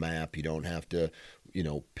choose a map. You don't have to,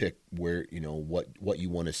 pick where, what you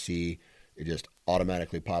want to see. It just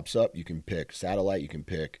automatically pops up. You can pick satellite. You can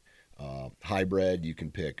pick hybrid. You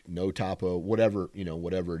can pick no topo, whatever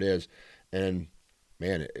it is. And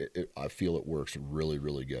man, I feel it works really,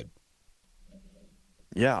 really good.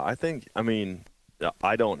 Yeah,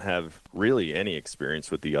 I don't have really any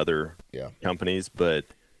experience with the other companies, but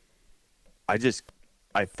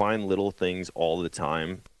I find little things all the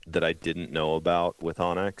time that I didn't know about with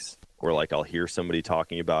onX, or like I'll hear somebody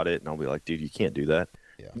talking about it and I'll be like, dude, you can't do that.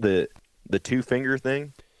 Yeah. The 2-finger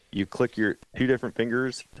thing, you click your 2 different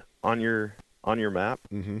fingers on your map,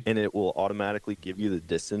 mm-hmm. and it will automatically give you the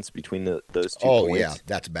distance between those 2 points. Oh yeah,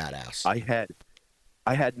 that's badass.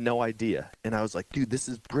 I had no idea, and I was like, dude, this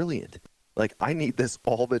is brilliant. Like, I need this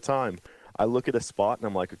all the time. I look at a spot and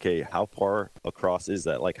I'm like, okay, how far across is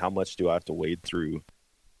that? Like, how much do I have to wade through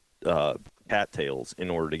cattails in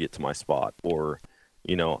order to get to my spot? Or,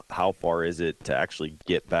 how far is it to actually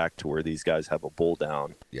get back to where these guys have a bull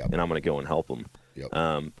down, and I'm going to go and help them.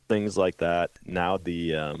 Yep. Things like that. Now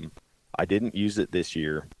I didn't use it this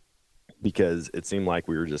year, because it seemed like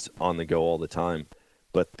we were just on the go all the time.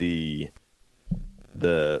 But the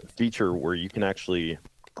feature where you can actually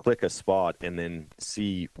click a spot and then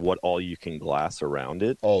see what all you can glass around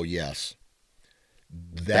it. Oh, yes.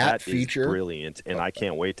 That feature is brilliant, and I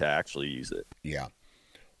can't wait to actually use it. Yeah.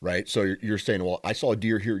 Right. So you're saying, well, I saw a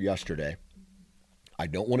deer here yesterday. I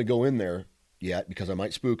don't want to go in there yet because I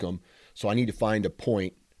might spook them. So I need to find a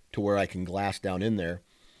point to where I can glass down in there.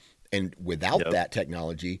 And without that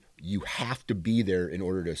technology, you have to be there in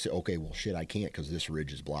order to say, okay, well, shit, I can't because this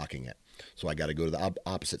ridge is blocking it. So I got to go to the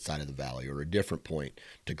opposite side of the valley or a different point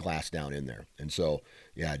to glass down in there. And so,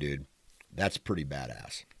 yeah, dude, that's pretty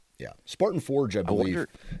badass. Yeah. Spartan Forge, I believe,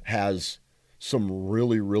 has some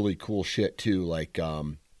really, really cool shit too, like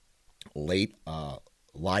late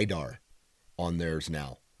LiDAR on theirs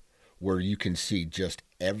now, where you can see just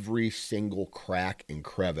every single crack and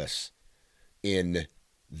crevice in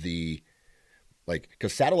the, like,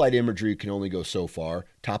 because satellite imagery can only go so far,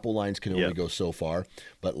 topo lines can only go so far,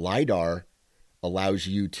 but LiDAR allows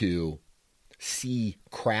you to see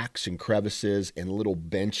cracks and crevices and little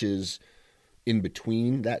benches in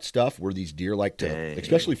between that stuff where these deer like to,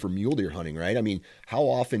 especially for mule deer hunting, right? I mean, how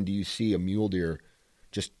often do you see a mule deer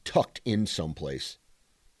just tucked in someplace?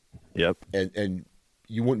 Yep. And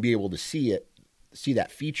you wouldn't be able to see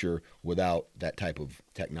that feature without that type of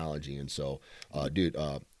technology. And so, dude,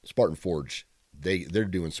 Spartan Forge, they're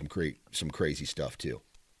doing some crazy stuff too.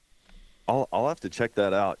 I'll have to check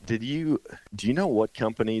that out. Do you know what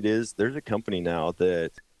company it is? There's a company now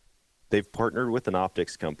that they've partnered with an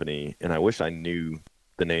optics company, and I wish I knew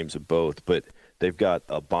the names of both, but they've got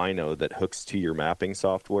a bino that hooks to your mapping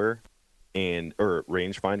software or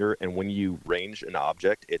rangefinder, and when you range an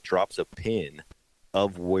object, it drops a pin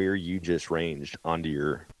of where you just ranged onto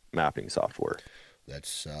your mapping software.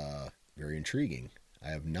 That's very intriguing. I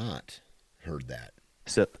have not heard that.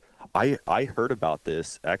 So I heard about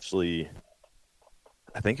this actually,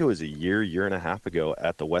 I think it was a year and a half ago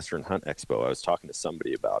at the Western Hunt Expo. I was talking to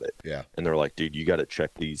somebody about it. Yeah. And they're like, dude, you got to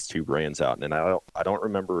check these two brands out. And I don't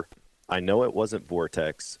remember. I know it wasn't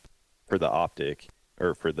Vortex for the optic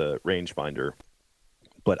or for the rangefinder,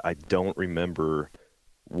 but I don't remember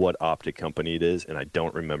what optic company it is. And I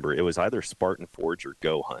don't remember. It was either Spartan Forge or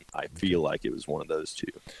Go Hunt. I feel like it was one of those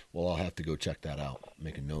two. Well, I'll have to go check that out.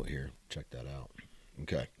 Make a note here. Check that out.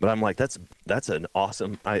 Okay. But I'm like, that's an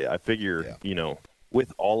awesome, I figure, you know,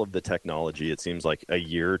 with all of the technology, it seems like a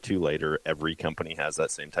year or two later, every company has that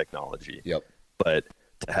same technology. Yep. But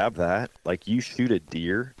to have that, like you shoot a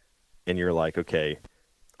deer and you're like, okay,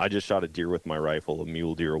 I just shot a deer with my rifle, a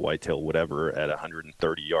mule deer, a whitetail, whatever, at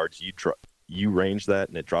 130 yards. You range that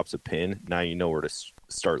and it drops a pin. Now you know where to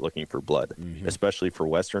start looking for blood, especially for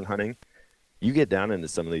Western hunting. You get down into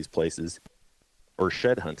some of these places or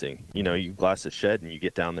shed hunting, you know, you glass a shed and you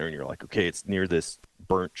get down there and you're like, okay, it's near this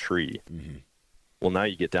burnt tree. Well, now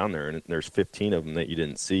you get down there and there's 15 of them that you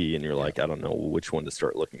didn't see, and you're like, I don't know which one to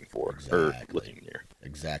start looking for or looking near.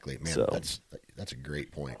 Exactly, man. So, that's a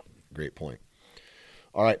great point. Great point.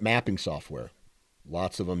 All right, mapping software.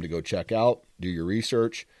 Lots of them to go check out. Do your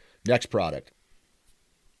research. Next product.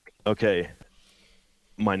 Okay,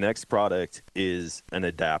 my next product is an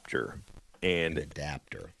adapter, and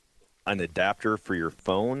an adapter for your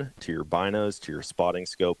phone to your binos to your spotting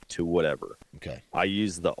scope to whatever. Okay. I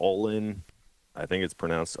use the Olin. I think it's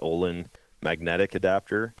pronounced Olin magnetic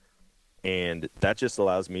adapter, and that just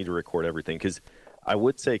allows me to record everything. Because I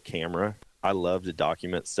would say camera. I love to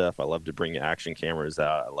document stuff. I love to bring action cameras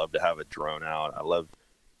out. I love to have a drone out. I love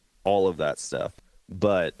all of that stuff.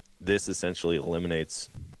 But this essentially eliminates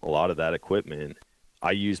a lot of that equipment.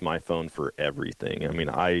 I use my phone for everything. I mean,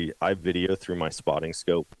 I video through my spotting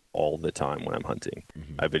scope all the time when I'm hunting.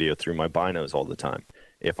 I video through my binos all the time.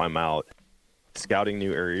 If I'm out scouting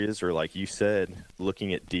new areas, or like you said,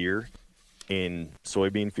 looking at deer in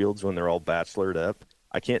soybean fields when they're all bachelored up,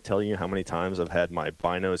 I can't tell you how many times I've had my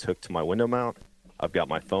binos hooked to my window mount. I've got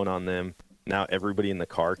my phone on them. Now everybody in the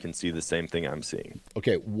car can see the same thing I'm seeing.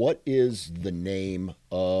 Okay, what is the name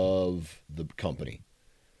of the company?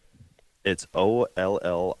 It's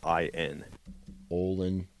OLLIN.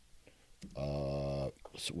 Olin.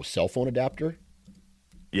 Cell phone adapter?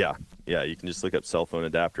 Yeah, you can just look up cell phone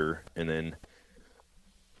adapter, and then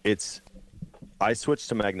I switched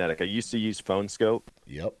to magnetic. I used to use phone scope.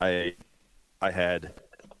 Yep. I had,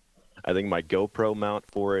 I think my GoPro mount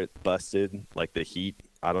for it busted, like the heat.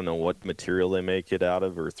 I don't know what material they make it out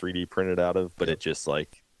of or 3D printed out of, but it just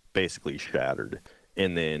like basically shattered.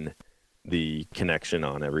 And then the connection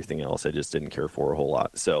on everything else, I just didn't care for a whole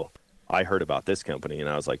lot. So I heard about this company and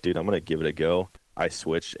I was like, dude, I'm going to give it a go. I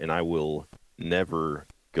switched, and I will never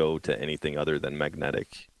go to anything other than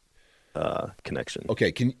magnetic connection.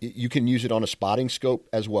 Okay, you can use it on a spotting scope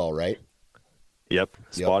as well, right? Yep,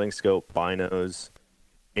 spotting scope, binos,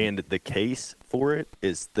 and the case for it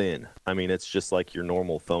is thin. I mean, it's just like your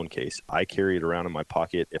normal phone case. I carry it around in my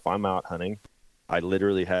pocket. If I'm out hunting, I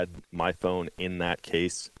literally had my phone in that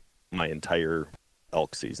case my entire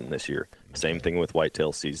elk season this year. Okay. Same thing with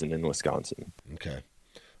whitetail season in Wisconsin. Okay.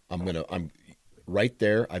 I'm right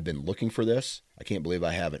there. I've been looking for this. I can't believe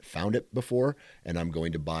I haven't found it before, and I'm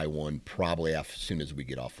going to buy one probably as soon as we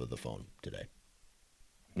get off of the phone today.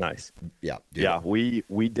 Nice. Yeah. Yeah, we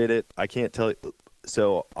did it. I can't tell you.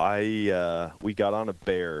 So we got on a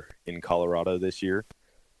bear in Colorado this year,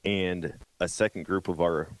 and a second group of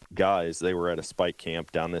our guys, they were at a spike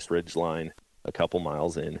camp down this ridge line a couple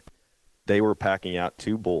miles in. They were packing out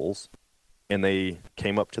 2 bulls, and they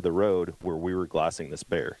came up to the road where we were glassing this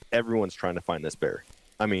bear. Everyone's trying to find this bear.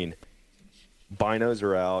 I mean, binos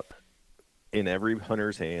are out in every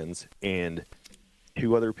hunter's hands, and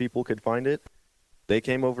 2 other people could find it. They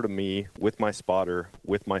came over to me with my spotter,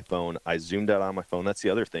 with my phone. I zoomed out on my phone. That's the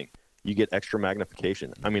other thing. You get extra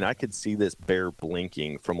magnification. I mean, I could see this bear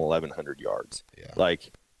blinking from 1,100 yards. Yeah.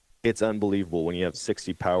 Like, it's unbelievable when you have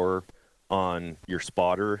 60 power on your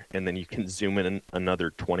spotter, and then you can zoom in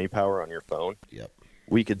another 20 power on your phone. Yep.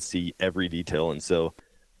 We could see every detail, and so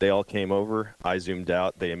they all came over. I zoomed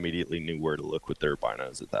out. They immediately knew where to look with their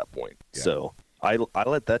binos at that point. Yeah. So I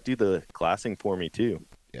let that do the glassing for me too.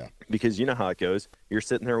 Yeah. Because you know how it goes. You're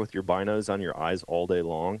sitting there with your binos on your eyes all day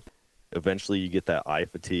long. Eventually you get that eye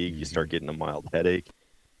fatigue. You start getting a mild headache.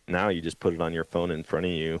 Now you just put it on your phone in front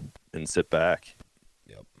of you and sit back.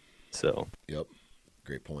 Yep. So. Yep.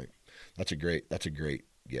 Great point. That's a great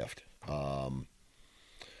gift. I'm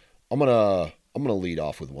gonna lead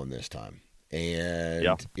off with one this time. And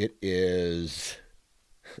It is.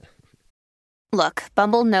 Look,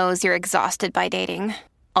 Bumble knows you're exhausted by dating.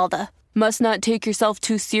 All the must not take yourself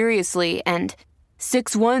too seriously and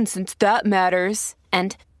 6'1" since that matters.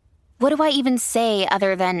 And what do I even say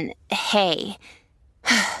other than hey?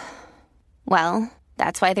 Well,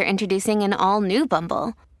 that's why they're introducing an all-new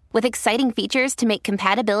Bumble with exciting features to make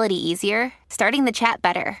compatibility easier, starting the chat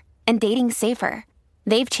better, and dating safer.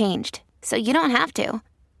 They've changed, so you don't have to.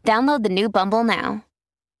 Download the new Bumble now.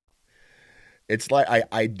 It's like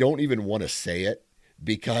I don't even want to say it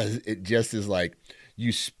because it just is like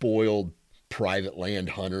you spoiled private land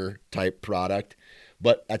hunter type product.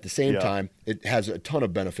 But at the same time, it has a ton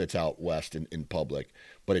of benefits out west in public,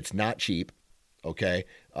 but it's not cheap, okay?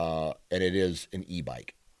 And it is an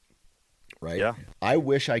e-bike, right? Yeah. I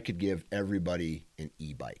wish I could give everybody an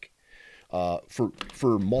e-bike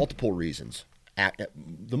for multiple reasons.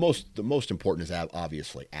 The most important is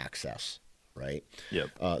obviously access, right? Yep.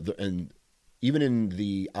 And even in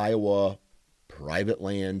the Iowa private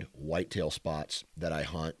land whitetail spots that I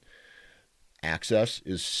hunt, access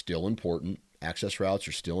is still important. Access routes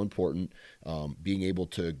are still important. Being able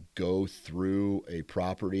to go through a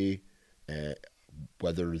property,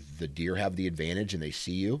 whether the deer have the advantage and they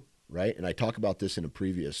see you, right? And I talk about this in a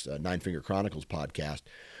previous Nine Finger Chronicles podcast,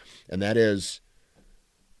 and that is,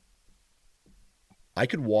 I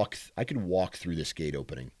could walk through this gate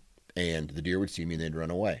opening, and the deer would see me and they'd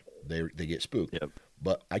run away. They get spooked. Yep.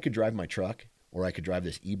 But I could drive my truck, or I could drive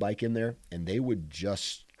this e-bike in there, and they would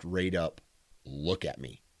just straight up look at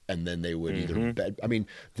me. And then they would either bed. I mean,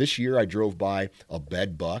 this year I drove by a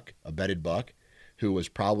bedded buck, who was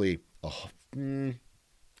probably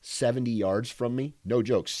 70 yards from me. No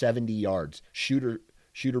joke, 70 yards. Shooter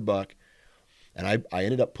buck. And I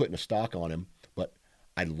ended up putting a stock on him, but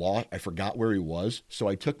I forgot where he was. So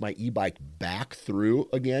I took my e-bike back through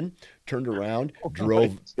again, turned around,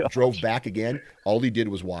 drove back again. All he did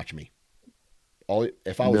was watch me.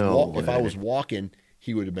 If I was walking,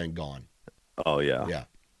 he would have been gone. Oh yeah. Yeah.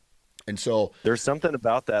 And so there's something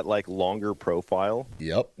about that like longer profile.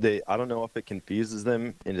 Yep. I don't know if it confuses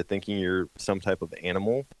them into thinking you're some type of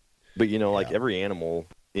animal, but like every animal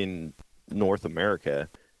in North America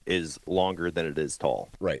is longer than it is tall.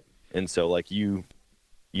 Right. And so like you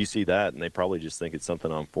see that and they probably just think it's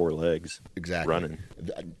something on 4 legs. Exactly. Running.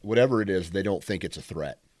 Whatever it is, they don't think it's a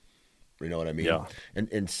threat. You know what I mean? Yeah.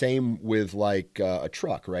 And same with like a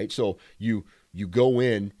truck, right? So you go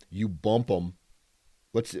in, you bump them.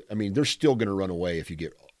 They're still going to run away if you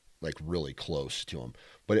get like really close to them.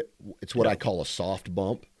 But it's what I call a soft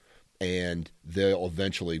bump, and they'll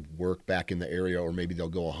eventually work back in the area, or maybe they'll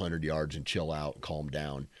go 100 yards and chill out and calm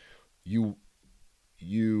down. You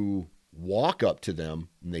walk up to them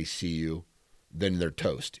and they see you, then they're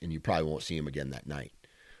toast, and you probably won't see them again that night.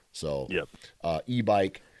 So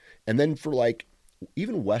e-bike, and then for like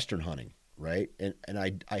even Western hunting, right?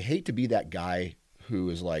 And I hate to be that guy who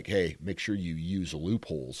is like, hey, make sure you use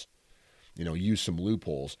loopholes. Use some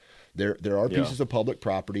loopholes. There are pieces of public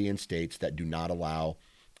property in states that do not allow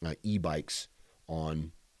e-bikes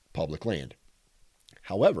on public land.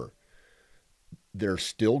 However, they're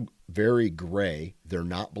still very gray. They're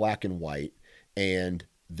not black and white, and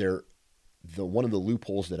one of the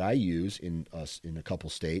loopholes that I use in a couple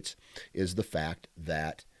states is the fact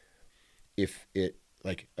that if it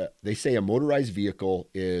they say a motorized vehicle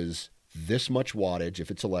is this much wattage, if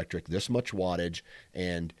it's electric, this much wattage,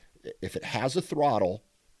 and if it has a throttle,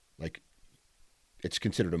 it's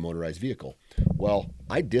considered a motorized vehicle. Well,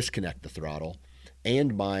 I disconnect the throttle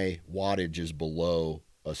and my wattage is below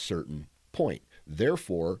a certain point.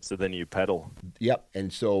 Therefore, so then you pedal. Yep.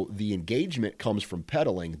 And so the engagement comes from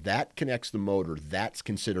pedaling. That connects the motor. That's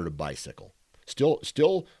considered a bicycle.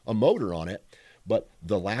 Still a motor on it, but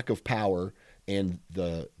the lack of power and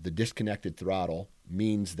the disconnected throttle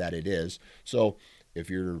means that it is. So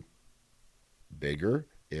if you're bigger,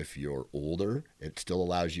 if you're older, it still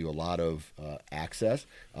allows you a lot of access.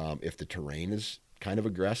 If the terrain is kind of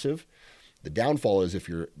aggressive, the downfall is if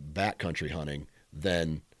you're backcountry hunting,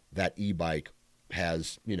 then that e-bike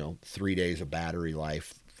has 3 days of battery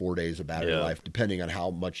life, 4 days of battery life, depending on how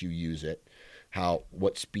much you use it,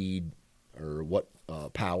 what speed or what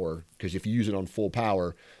power. Because if you use it on full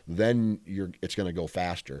power, then it's going to go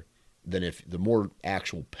faster than if the more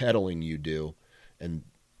actual pedaling you do, and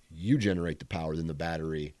you generate the power, then the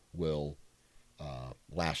battery will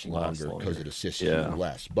last longer because it assists you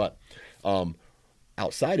less. But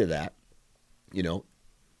outside of that,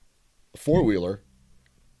 four-wheeler,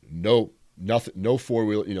 nothing, no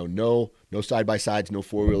four-wheeler, no side-by-sides, no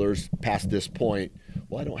four-wheelers past this point.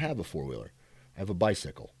 Well, I don't have a four-wheeler. I have a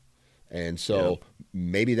bicycle. And so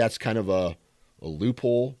maybe that's kind of a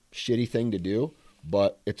loophole, shitty thing to do,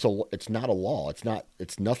 but it's not a law.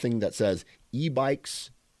 It's nothing that says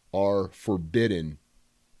e-bikes are forbidden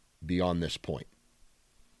beyond this point.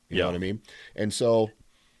 You know what I mean? And so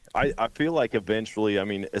I feel like eventually,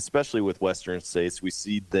 especially with Western states, we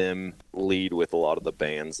see them lead with a lot of the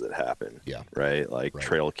bans that happen. Yeah. Right?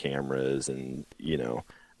 Trail cameras and,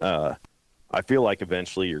 I feel like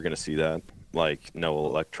eventually you're going to see that, no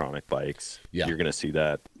electronic bikes. Yeah. You're going to see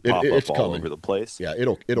that pop up all over the place. Yeah,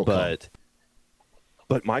 it'll come.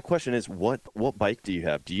 But my question is, what bike do you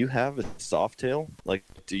have? Do you have a Softail?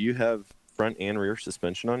 Do you have front and rear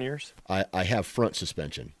suspension on yours? I have front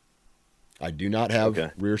suspension. I do not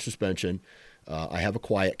have rear suspension. I have a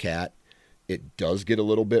Quiet Cat. It does get a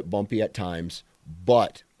little bit bumpy at times,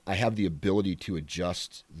 but I have the ability to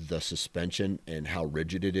adjust the suspension and how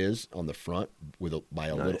rigid it is on the front by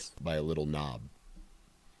a little knob.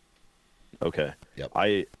 Okay.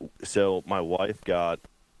 Yep. So my wife got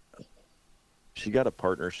a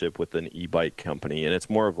partnership with an e-bike company, and it's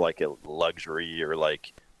more of a luxury or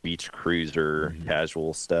beach cruiser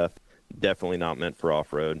casual stuff. Definitely not meant for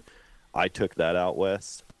off-road. I took that out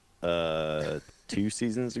west 2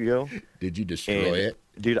 seasons ago. Did you destroy it?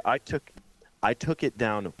 Dude, I took it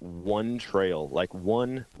down one trail,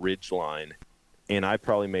 one ridge line, and I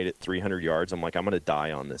probably made it 300 yards. I'm like, I'm going to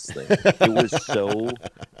die on this thing. It was so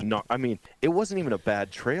it wasn't even a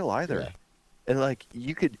bad trail either. Yeah. And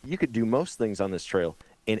you could do most things on this trail,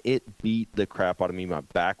 and it beat the crap out of me. My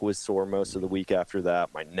back was sore most of the week after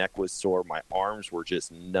that. My neck was sore. My arms were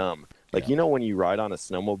just numb. When you ride on a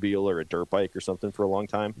snowmobile or a dirt bike or something for a long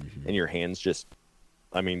time, and your hands just,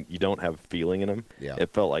 you don't have feeling in them. Yeah.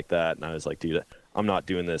 It felt like that, and I was like, dude, I'm not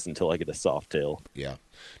doing this until I get a Softail. Yeah.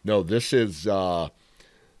 No, this is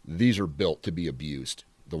these are built to be abused.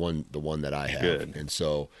 The one that I have. Good. And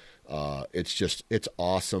so it's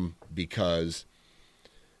awesome because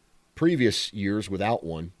previous years without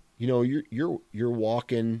one, you're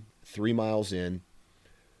walking 3 miles in.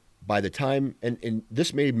 By the time, and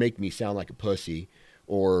this may make me sound like a pussy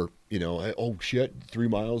or, oh shit, 3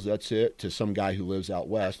 miles, that's it, to some guy who lives out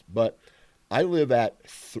west. But I live at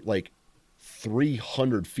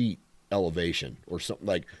 300 feet elevation or something,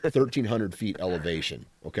 1,300 feet elevation,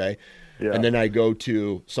 okay? Yeah. And then I go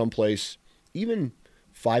to someplace, even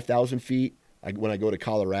 5,000 feet. When I go to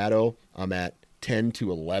Colorado, I'm at 10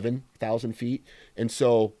 to 11,000 feet. And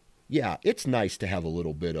so, yeah, it's nice to have a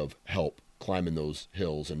little bit of help climbing those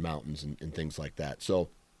hills and mountains and things like that. So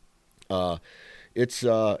it's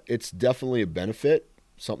definitely a benefit,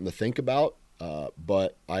 something to think about.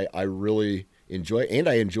 But I really enjoy it, and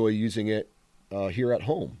I enjoy using it here at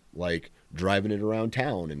home, driving it around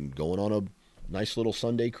town and going on a nice little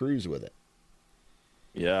Sunday cruise with it.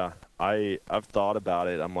 Yeah, I've thought about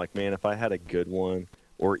it. I'm like, man, if I had a good one,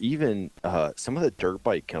 or even some of the dirt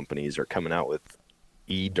bike companies are coming out with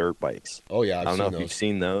e-dirt bikes. Oh yeah, I don't know if you've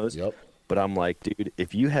seen those. Yep. But I'm like, dude,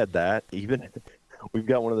 if you had that, even we've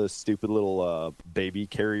got one of those stupid little baby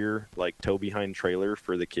carrier, like tow behind trailer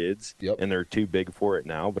for the kids. Yep. And they're too big for it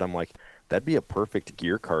now. But I'm like, that'd be a perfect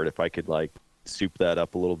gear cart if I could like soup that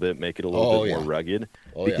up a little bit, make it a little bit more rugged.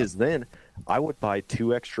 Because then I would buy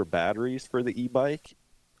 2 extra batteries for the e-bike.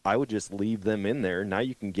 I would just leave them in there. Now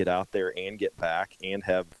you can get out there and get back and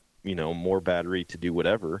have, you know, more battery to do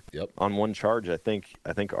whatever on one charge. I think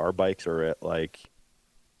our bikes are at like,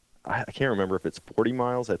 I can't remember if it's 40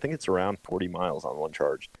 miles. I think it's around 40 miles on one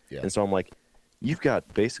charge. Yeah. And so I'm like, you've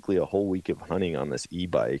got basically a whole week of hunting on this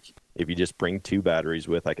e-bike. If you just bring 2 batteries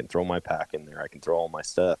with, I can throw my pack in there. I can throw all my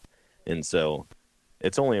stuff. And so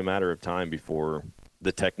it's only a matter of time before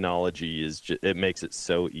the technology is just, it makes it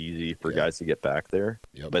so easy for guys to get back there.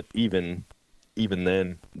 But even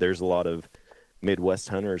then, there's a lot of Midwest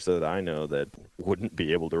hunters that I know that wouldn't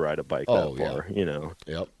be able to ride a bike that far, you know.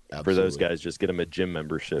 Absolutely. For those guys, just get them a gym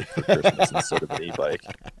membership for Christmas instead of an e-bike.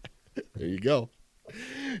 There you go.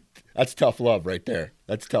 That's tough love right there.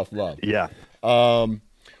 That's tough love. Yeah.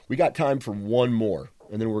 We got time for one more,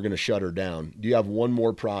 and then we're going to shut her down. Do you have one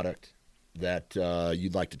more product that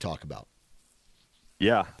you'd like to talk about?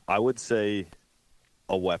 Yeah, I would say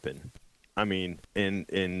a weapon. I mean,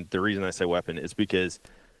 and the reason I say weapon is because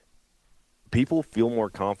people feel more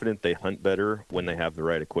confident, they hunt better when they have the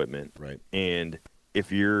right equipment. Right. And if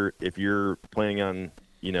you're planning on,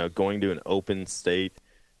 you know, going to an open state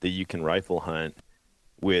that you can rifle hunt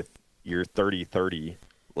with your 30-30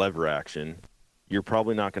 lever action, you're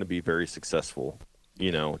probably not going to be very successful, you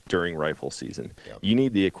know, during rifle season. You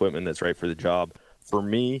need the equipment that's right for the job. For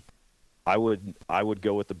me, I would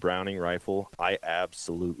go with the Browning rifle. I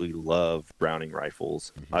absolutely love Browning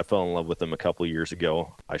rifles. I fell in love with them a couple of years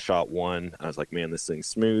ago. I shot one. I was like, man, this thing's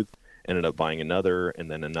smooth. Ended up buying another and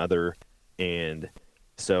then another. And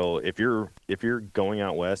so if you're going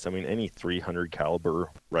out west, I mean, any 300 caliber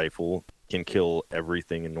rifle can kill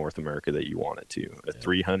everything in North America that you want it to. A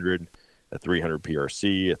 300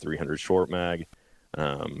 PRC, a 300 short mag,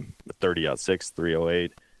 a 30-06,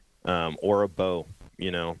 308, or a bow,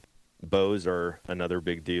 you know. Bows are another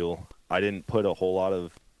big deal. I didn't put a whole lot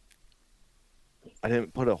of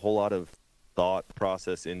thought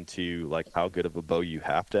process into like how good of a bow you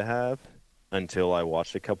have to have until I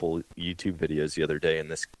watched a couple YouTube videos the other day, and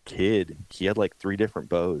this kid, he had like 3 different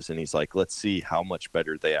bows, and he's like, let's see how much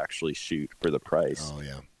better they actually shoot for the price. Oh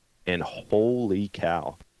yeah. And holy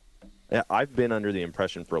cow. I've been under the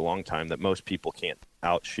impression for a long time that most people can't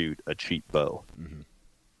outshoot a cheap bow.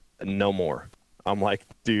 No more. I'm like,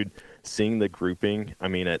 dude, seeing the grouping, I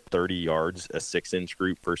mean, at 30 yards, a 6-inch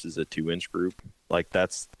group versus a 2-inch group, like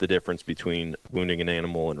that's the difference between wounding an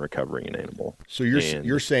animal and recovering an animal. So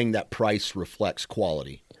you're saying that price reflects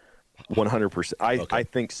quality? 100%. I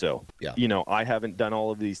think so. Yeah. You know, I haven't done all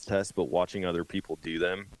of these tests, but watching other people do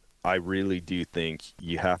them, I really do think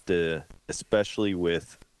you have to, especially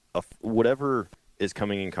with whatever is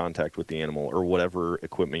coming in contact with the animal or whatever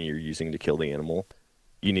equipment you're using to kill the animal,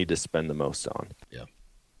 you need to spend the most on. Yeah.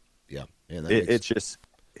 Man, it's just,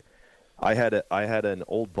 I had an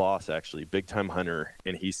old boss, actually, big time hunter,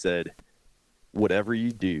 and he said, whatever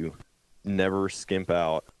you do, never skimp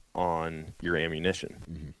out on your ammunition.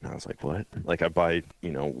 And I was like, what? Like I buy,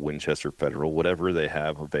 you know, Winchester Federal, whatever they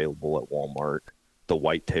have available at Walmart, the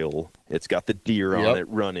whitetail, it's got the deer on it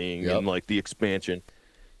running and like the expansion.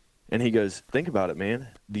 And he goes, think about it, man.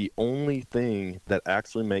 The only thing that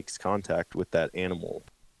actually makes contact with that animal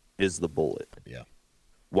is the bullet. Yeah.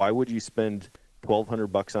 Why would you spend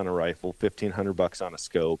 $1,200 on a rifle, $1,500 on a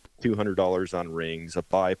scope, $200 on rings, a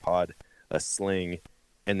bipod, a sling,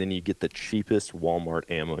 and then you get the cheapest Walmart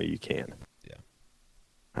ammo you can? Yeah.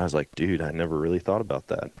 I was like, dude, I never really thought about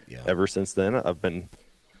that. Yeah. Ever since then,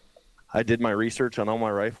 I did my research on all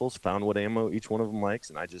my rifles, found what ammo each one of them likes,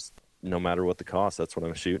 and I just, no matter what the cost, that's what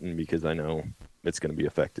I'm shooting because I know it's going to be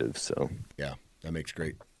effective. So yeah, that makes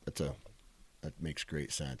great. That makes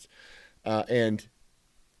great sense. And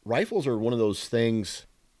rifles are one of those things.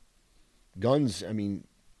 Guns, I mean,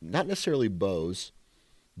 not necessarily bows,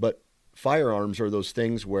 but firearms are those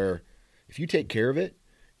things where if you take care of it,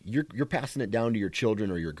 you're passing it down to your children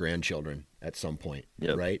or your grandchildren at some point,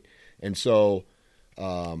 right? And so,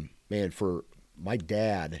 man, for my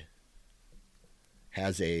dad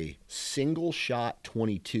has a single shot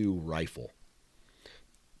 22 rifle.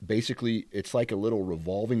 Basically, it's like a little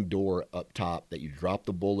revolving door up top that you drop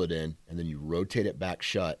the bullet in, and then you rotate it back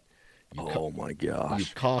shut. My gosh! You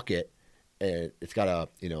cock it, and it's got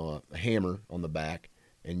a hammer on the back,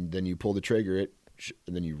 and then you pull the trigger,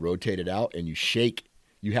 and then you rotate it out, and you shake.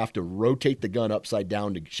 You have to rotate the gun upside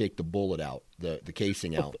down to shake the bullet out, the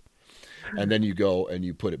casing out. and then you go and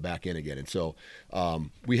you put it back in again. And so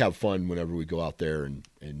we have fun whenever we go out there and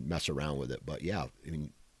mess around with it. But yeah, I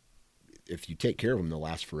mean, if you take care of them, they'll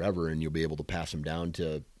last forever, and you'll be able to pass them down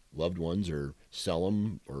to loved ones or sell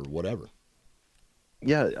them or whatever.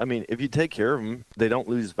 Yeah, I mean, if you take care of them, they don't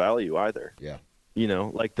lose value either. Yeah. You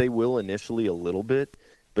know, like they will initially a little bit,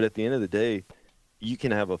 but at the end of the day, you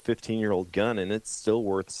can have a 15-year-old gun and it's still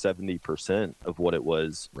worth 70% of what it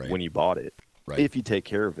was when you bought it, if you take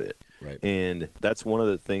care of it. Right. And that's one of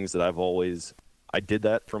the things that I did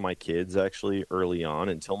that for my kids actually early on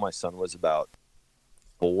until my son was about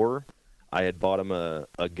 4. I had bought him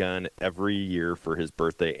a gun every year for his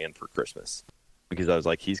birthday and for Christmas, because I was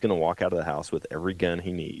like, he's going to walk out of the house with every gun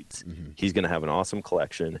he needs. Mm-hmm. He's going to have an awesome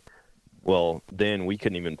collection. Well, then we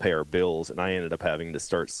couldn't even pay our bills, and I ended up having to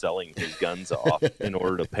start selling his guns off in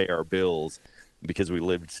order to pay our bills, because we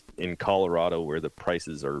lived in Colorado where the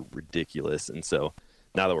prices are ridiculous. And so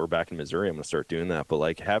now that we're back in Missouri, I'm going to start doing that. But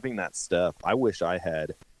like having that stuff, I wish I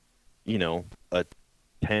had, you know, a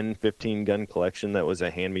 10, 15 gun collection that was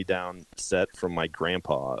a hand-me-down set from my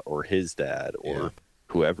grandpa or his dad or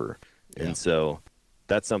whoever. Yeah. And so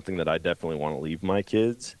that's something that I definitely want to leave my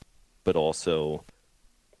kids, but also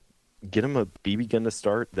get them a BB gun to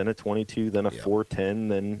start, then a 22, then a 410,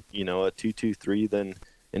 then, you know, a 223, then,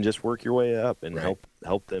 and just work your way up and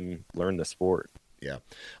help them learn the sport. Yeah.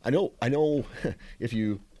 I know if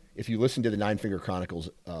you listen to the Nine Finger Chronicles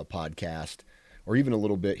podcast, or even a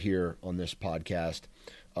little bit here on this podcast,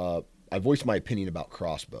 I voiced my opinion about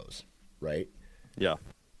crossbows, right? Yeah.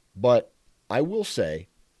 But I will say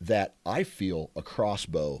that I feel a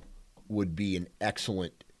crossbow would be an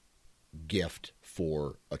excellent gift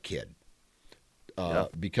for a kid.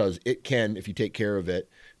 Because it can, if you take care of it,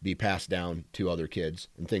 be passed down to other kids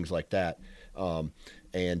and things like that.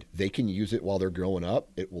 And they can use it while they're growing up.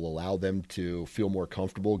 It will allow them to feel more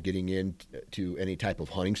comfortable getting into any type of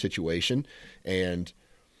hunting situation. And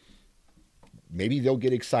maybe they'll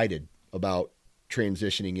get excited about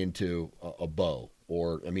transitioning into a bow,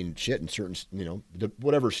 or, I mean, shit, in certain, you know,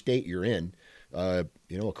 whatever state you're in,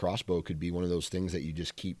 you know, a crossbow could be one of those things that you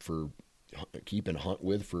just keep and hunt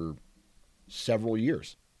with for several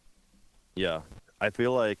years. Yeah. I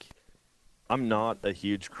feel like I'm not a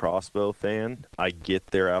huge crossbow fan. I get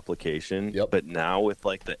their application, but now with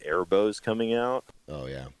like the air bows coming out,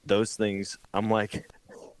 those things, I'm like,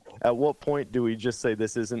 at what point do we just say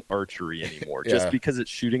this isn't archery anymore? Just because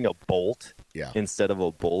it's shooting a bolt instead of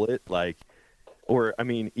a bullet? Like, or, I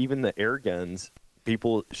mean, even the air guns,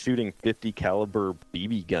 people shooting 50 caliber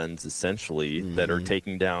BB guns essentially that are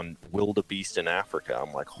taking down wildebeest in Africa.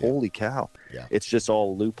 I'm like, holy cow. Yeah. It's just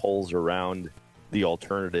all loopholes around the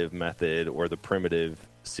alternative method or the primitive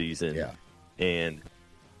season. Yeah. And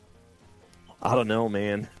I don't know,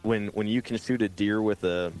 man, when you can shoot a deer with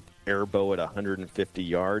a air bow at 150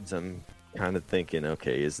 yards, I'm kind of thinking,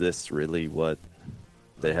 okay, is this really what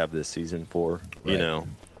they have this season for? You know?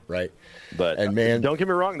 Right. But, and man, don't get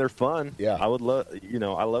me wrong, they're fun. Yeah. I would love, you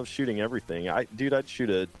know, I love shooting everything. I'd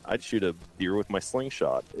shoot a deer with my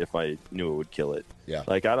slingshot if I knew it would kill it. Yeah.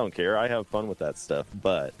 Like, I don't care. I have fun with that stuff.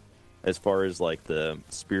 But as far as like the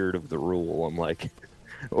spirit of the rule, I'm like,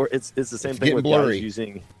 or it's the same thing with blurry. guys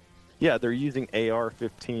using, they're using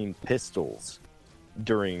AR-15 pistols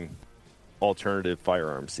during alternative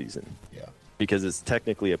firearm season. Yeah. Because it's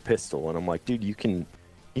technically a pistol. And I'm like, dude, you can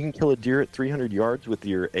kill a deer at 300 yards with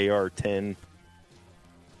your AR-10,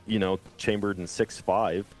 you know, chambered in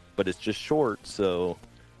 6.5, but it's just short, so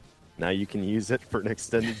now you can use it for an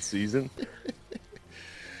extended season.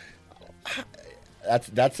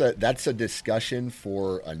 That's a discussion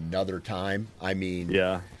for another time. I mean,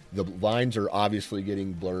 the lines are obviously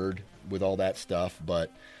getting blurred with all that stuff, but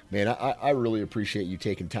man, I really appreciate you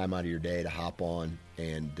taking time out of your day to hop on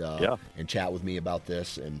and chat with me about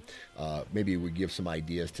this, and maybe we give some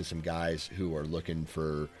ideas to some guys who are looking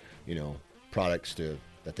for, you know, products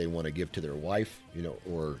that they want to give to their wife, you know,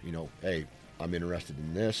 or, you know, hey, I'm interested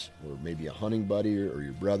in this, or maybe a hunting buddy or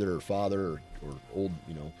your brother or father or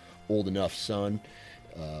old enough son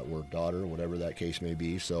or daughter, whatever that case may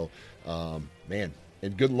be. So, man,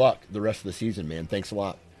 and good luck the rest of the season, man. Thanks a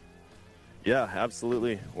lot. Yeah,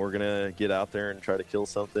 absolutely. We're going to get out there and try to kill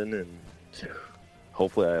something, and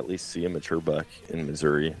hopefully I at least see a mature buck in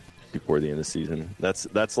Missouri before the end of the season.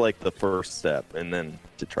 That's like the first step, and then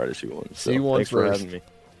to try to shoot one. So, see one thanks first. for having me.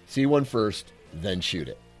 See one first, then shoot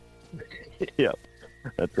it. Yep,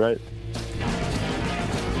 that's right.